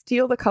well.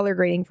 Steal the color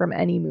grading from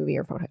any movie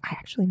or photo. I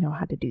actually know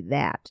how to do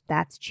that.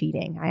 That's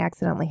cheating. I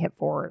accidentally hit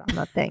forward on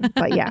that thing.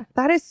 But yeah,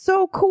 that is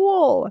so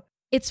cool.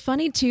 It's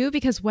funny too,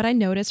 because what I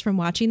noticed from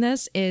watching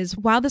this is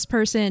while this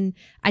person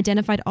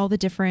identified all the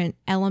different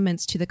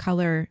elements to the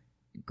color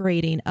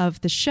grading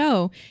of the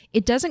show,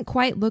 it doesn't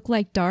quite look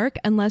like Dark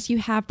unless you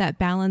have that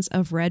balance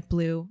of red,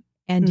 blue,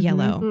 and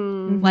yellow.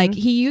 Like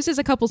he uses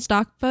a couple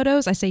stock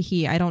photos. I say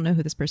he, I don't know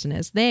who this person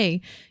is.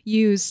 They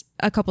use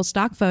a couple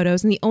stock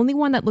photos. And the only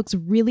one that looks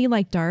really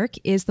like Dark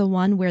is the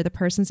one where the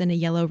person's in a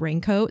yellow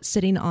raincoat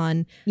sitting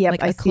on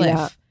like a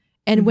cliff.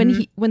 And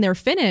when they're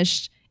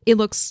finished, it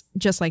looks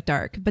just like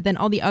Dark. But then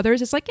all the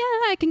others, it's like, yeah,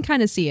 I can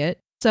kind of see it.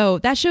 So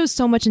that shows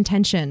so much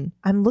intention.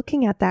 I'm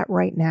looking at that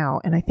right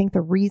now. And I think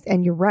the reason,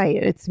 and you're right,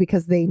 it's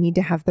because they need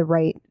to have the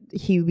right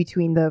hue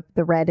between the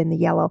red and the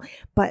yellow.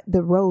 But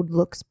the road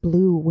looks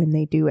blue when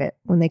they do it.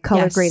 When they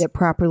color grade it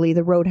properly,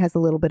 the road has a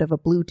little bit of a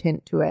blue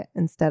tint to it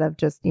instead of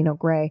just,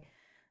 gray.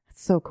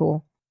 It's so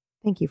cool.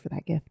 Thank you for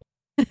that gift.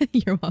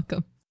 You're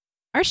welcome.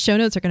 Our show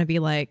notes are going to be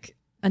like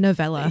a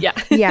novella. Yeah.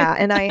 Yeah.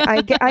 And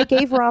I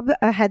gave Rob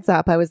a heads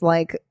up. I was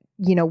like,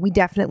 we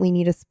definitely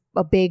need a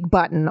big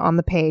button on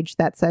the page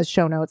that says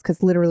show notes,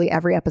 because literally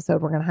every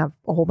episode we're going to have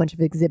a whole bunch of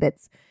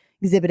exhibits,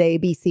 exhibit A,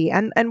 B, C.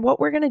 And what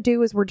we're going to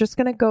do is we're just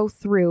going to go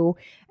through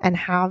and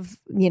have,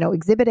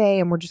 exhibit A,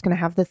 and we're just going to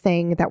have the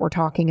thing that we're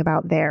talking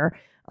about there.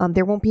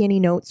 There won't be any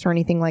notes or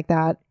anything like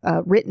that,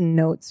 written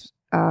notes,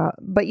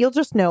 but you'll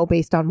just know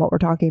based on what we're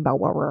talking about,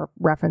 what we're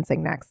referencing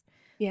next.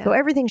 Yeah. So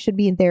everything should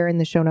be there in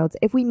the show notes.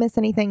 If we miss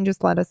anything,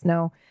 just let us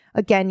know.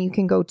 Again, you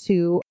can go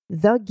to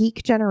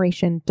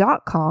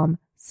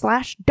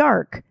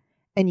thegeekgeneration.com/dark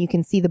and you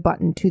can see the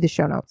button to the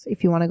show notes.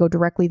 If you want to go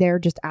directly there,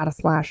 just add a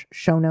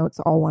 /show notes,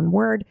 all one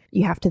word.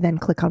 You have to then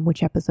click on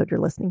which episode you're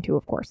listening to,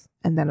 of course,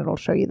 and then it'll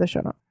show you the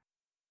show notes.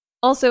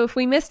 Also, if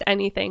we missed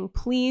anything,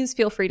 please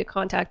feel free to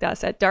contact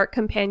us at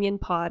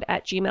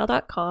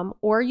darkcompanionpod@gmail.com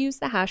or use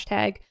the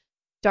hashtag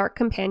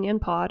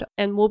darkcompanionpod,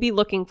 and we'll be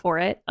looking for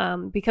it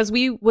because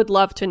we would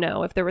love to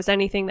know if there was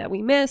anything that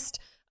we missed,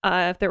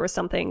 if there was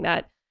something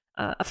that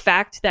a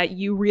fact that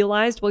you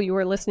realized while you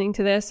were listening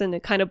to this and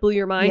it kind of blew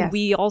your mind. Yes.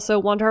 We also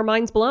want our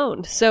minds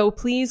blown. So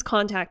please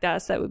contact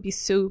us. That would be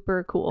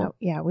super cool. Oh,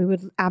 yeah, we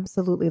would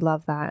absolutely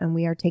love that. And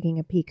we are taking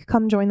a peek.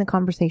 Come join the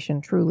conversation.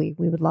 Truly,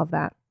 we would love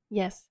that.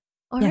 Yes.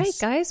 All right,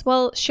 guys.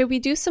 Well, should we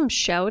do some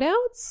shout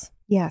outs?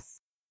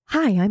 Yes.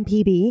 Hi, I'm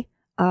PB.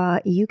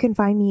 You can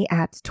find me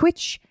at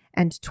Twitch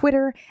and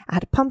Twitter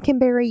at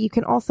Pumpkinberry. You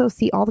can also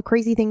see all the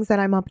crazy things that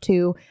I'm up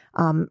to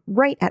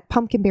right at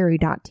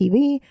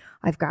pumpkinberry.tv.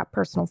 I've got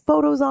personal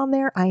photos on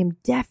there. I am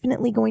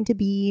definitely going to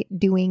be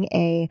doing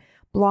a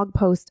blog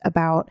post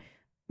about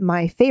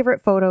my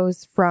favorite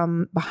photos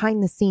from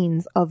behind the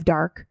scenes of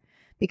Dark,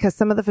 because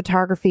some of the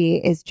photography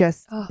is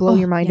just blow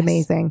your mind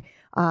amazing.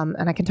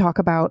 And I can talk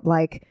about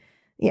like,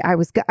 yeah, I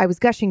was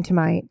gushing to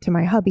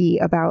my hubby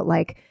about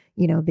like,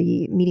 you know,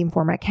 the medium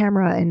format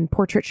camera and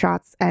portrait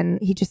shots. And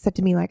he just said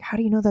to me like, how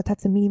do you know that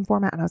that's a medium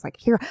format? And I was like,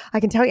 here, I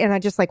can tell you. And I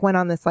just like went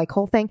on this like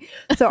whole thing.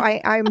 So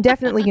I'm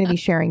definitely going to be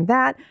sharing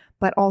that.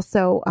 But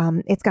also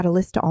it's got a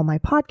list to all my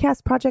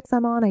podcast projects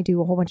I'm on. I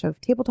do a whole bunch of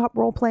tabletop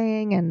role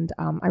playing, and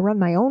I run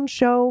my own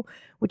show,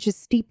 which is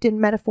steeped in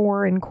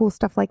metaphor and cool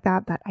stuff like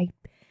that I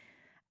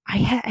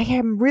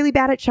am really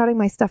bad at shouting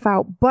my stuff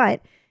out.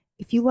 But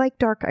if you like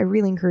dark, I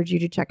really encourage you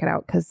to check it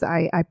out, because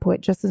I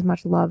put just as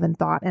much love and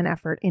thought and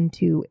effort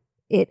into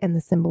it and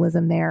the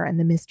symbolism there and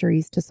the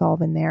mysteries to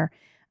solve in there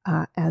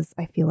as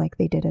I feel like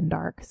they did in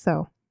dark.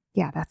 So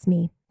yeah, that's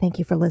me. Thank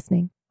you for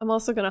listening. I'm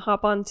also going to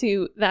hop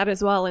onto that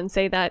as well and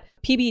say that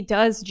PB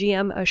does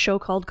GM a show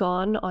called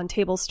Gone on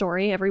Table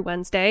Story every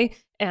Wednesday,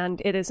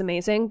 and it is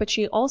amazing. But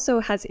she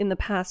also has in the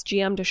past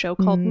GM'd a show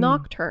called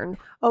Nocturne.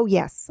 Oh,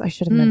 yes. I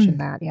should have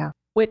mentioned that. Yeah.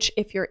 Which,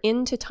 if you're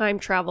into time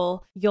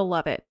travel, you'll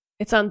love it.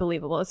 It's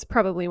unbelievable. It's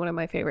probably one of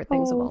my favorite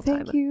things of all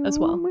time as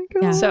well. Oh my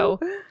God. Yeah. So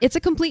It's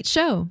a complete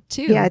show,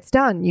 too. Yeah, it's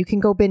done. You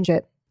can go binge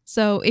it.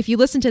 So if you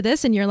listen to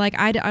this and you're like,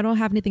 I don't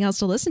have anything else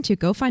to listen to,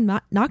 go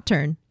find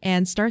Nocturne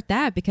and start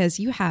that, because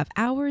you have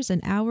hours and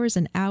hours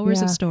and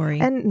hours of story.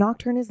 And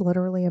Nocturne is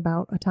literally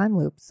about a time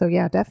loop. So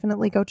yeah,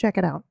 definitely go check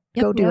it out.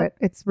 Yep. Go do it.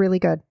 It's really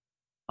good.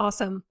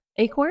 awesome.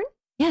 Acorn?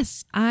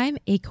 Yes, I'm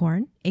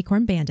Acorn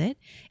Bandit,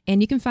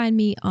 and you can find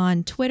me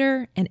on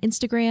Twitter and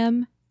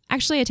Instagram.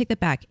 Actually, I take that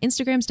back.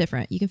 Instagram's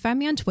different. You can find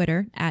me on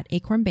Twitter at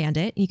Acorn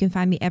Bandit. You can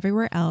find me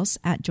everywhere else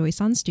at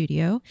Joysans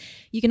Studio.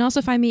 You can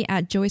also find me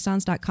at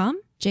joysans.com,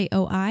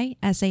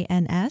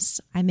 JOISANS.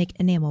 I make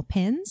enamel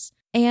pins.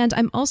 And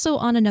I'm also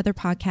on another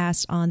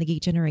podcast on the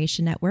Geek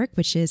Generation Network,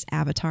 which is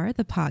Avatar,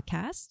 the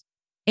podcast.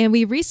 And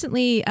we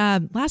recently,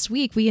 last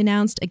week, we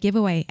announced a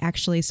giveaway,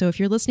 actually. So if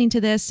you're listening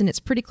to this and it's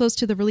pretty close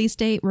to the release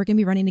date, we're going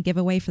to be running a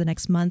giveaway for the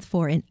next month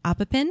for an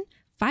Appa pin.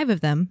 5 of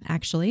them,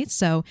 actually.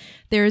 So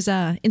there's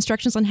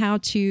instructions on how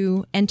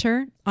to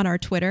enter on our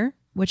Twitter,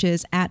 which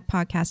is at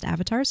Podcast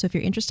Avatar. So if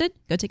you're interested,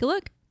 go take a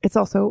look. It's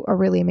also a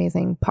really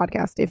amazing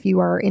podcast if you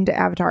are into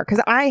Avatar,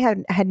 because I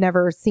had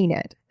never seen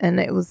it. And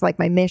it was like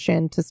my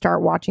mission to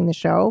start watching the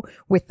show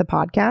with the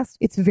podcast.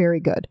 It's very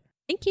good.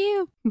 Thank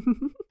you.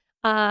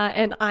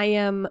 And I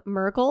am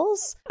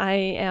Murgles. I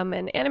am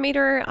an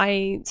animator.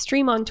 I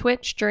stream on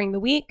Twitch during the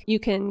week. You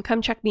can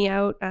come check me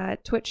out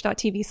at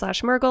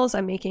twitch.tv/Murgles.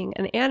 I'm making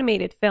an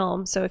animated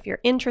film. So if you're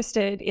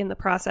interested in the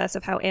process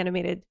of how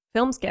animated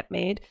films get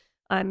made,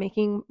 I'm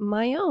making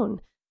my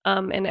own.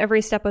 And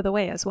every step of the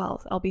way as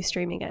well, I'll be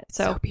streaming it.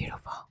 So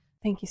beautiful.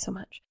 Thank you so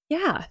much.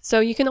 Yeah.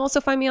 So you can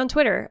also find me on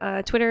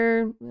Twitter.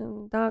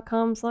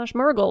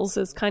 Twitter.com/Murgles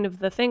is kind of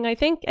the thing, I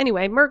think.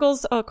 Anyway,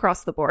 Murgles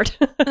across the board.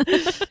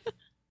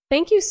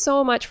 Thank you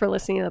so much for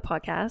listening to the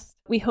podcast.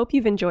 We hope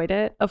you've enjoyed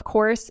it. Of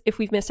course, if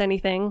we've missed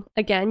anything,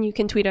 again, you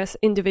can tweet us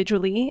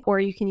individually,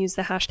 or you can use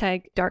the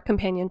hashtag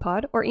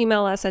DarkCompanionPod, or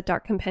email us at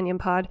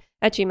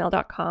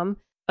darkcompanionpod@gmail.com.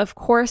 Of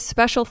course,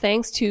 special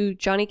thanks to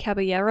Johnny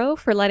Caballero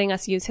for letting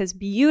us use his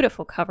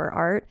beautiful cover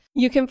art.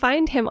 You can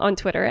find him on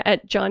Twitter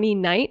at Johnny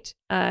Knight,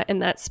 and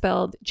that's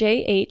spelled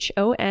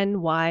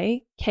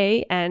JONYKNIGHT.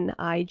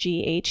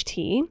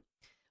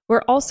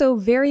 We're also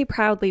very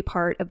proudly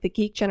part of the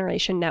Geek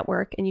Generation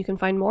Network, and you can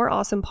find more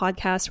awesome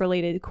podcasts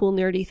related to cool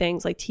nerdy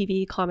things like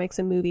TV, comics,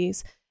 and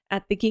movies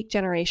at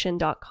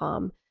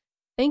thegeekgeneration.com.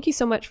 Thank you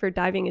so much for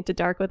diving into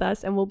dark with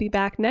us, and we'll be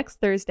back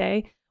next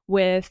Thursday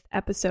with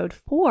episode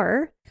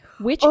 4,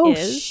 which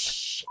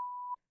is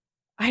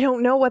I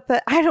don't know what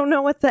the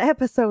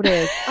episode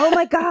is. Oh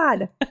my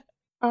God.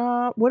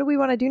 What do we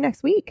want to do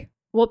next week?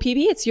 Well,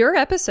 PB, it's your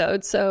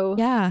episode, so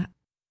yeah.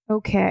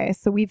 Okay,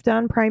 so we've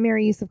done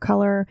primary use of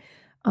color.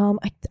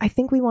 I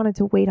think we wanted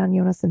to wait on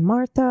Jonas and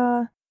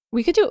Martha.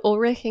 We could do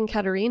Ulrich and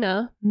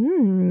Katarina.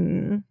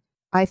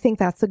 I think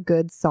that's a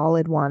good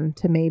solid one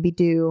to maybe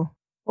do.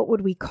 What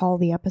would we call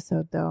the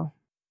episode though?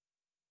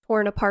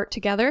 Torn apart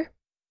together.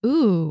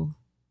 Ooh.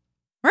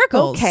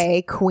 Murgles.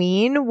 Okay,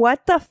 Queen.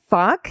 What the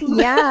fuck?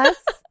 Yes.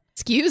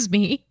 Excuse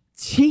me.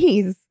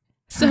 Jeez.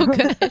 So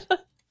good.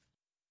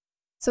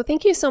 So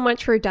thank you so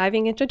much for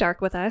diving into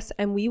dark with us,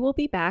 and we will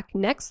be back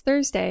next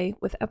Thursday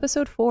with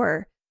episode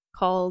 4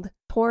 called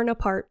Torn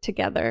Apart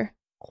Together.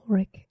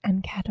 Ulrich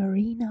and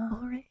Katarina.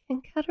 Ulrich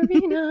and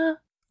Katarina.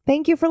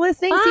 Thank you for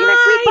listening. Bye. See you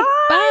next week.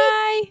 Bye.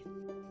 Bye.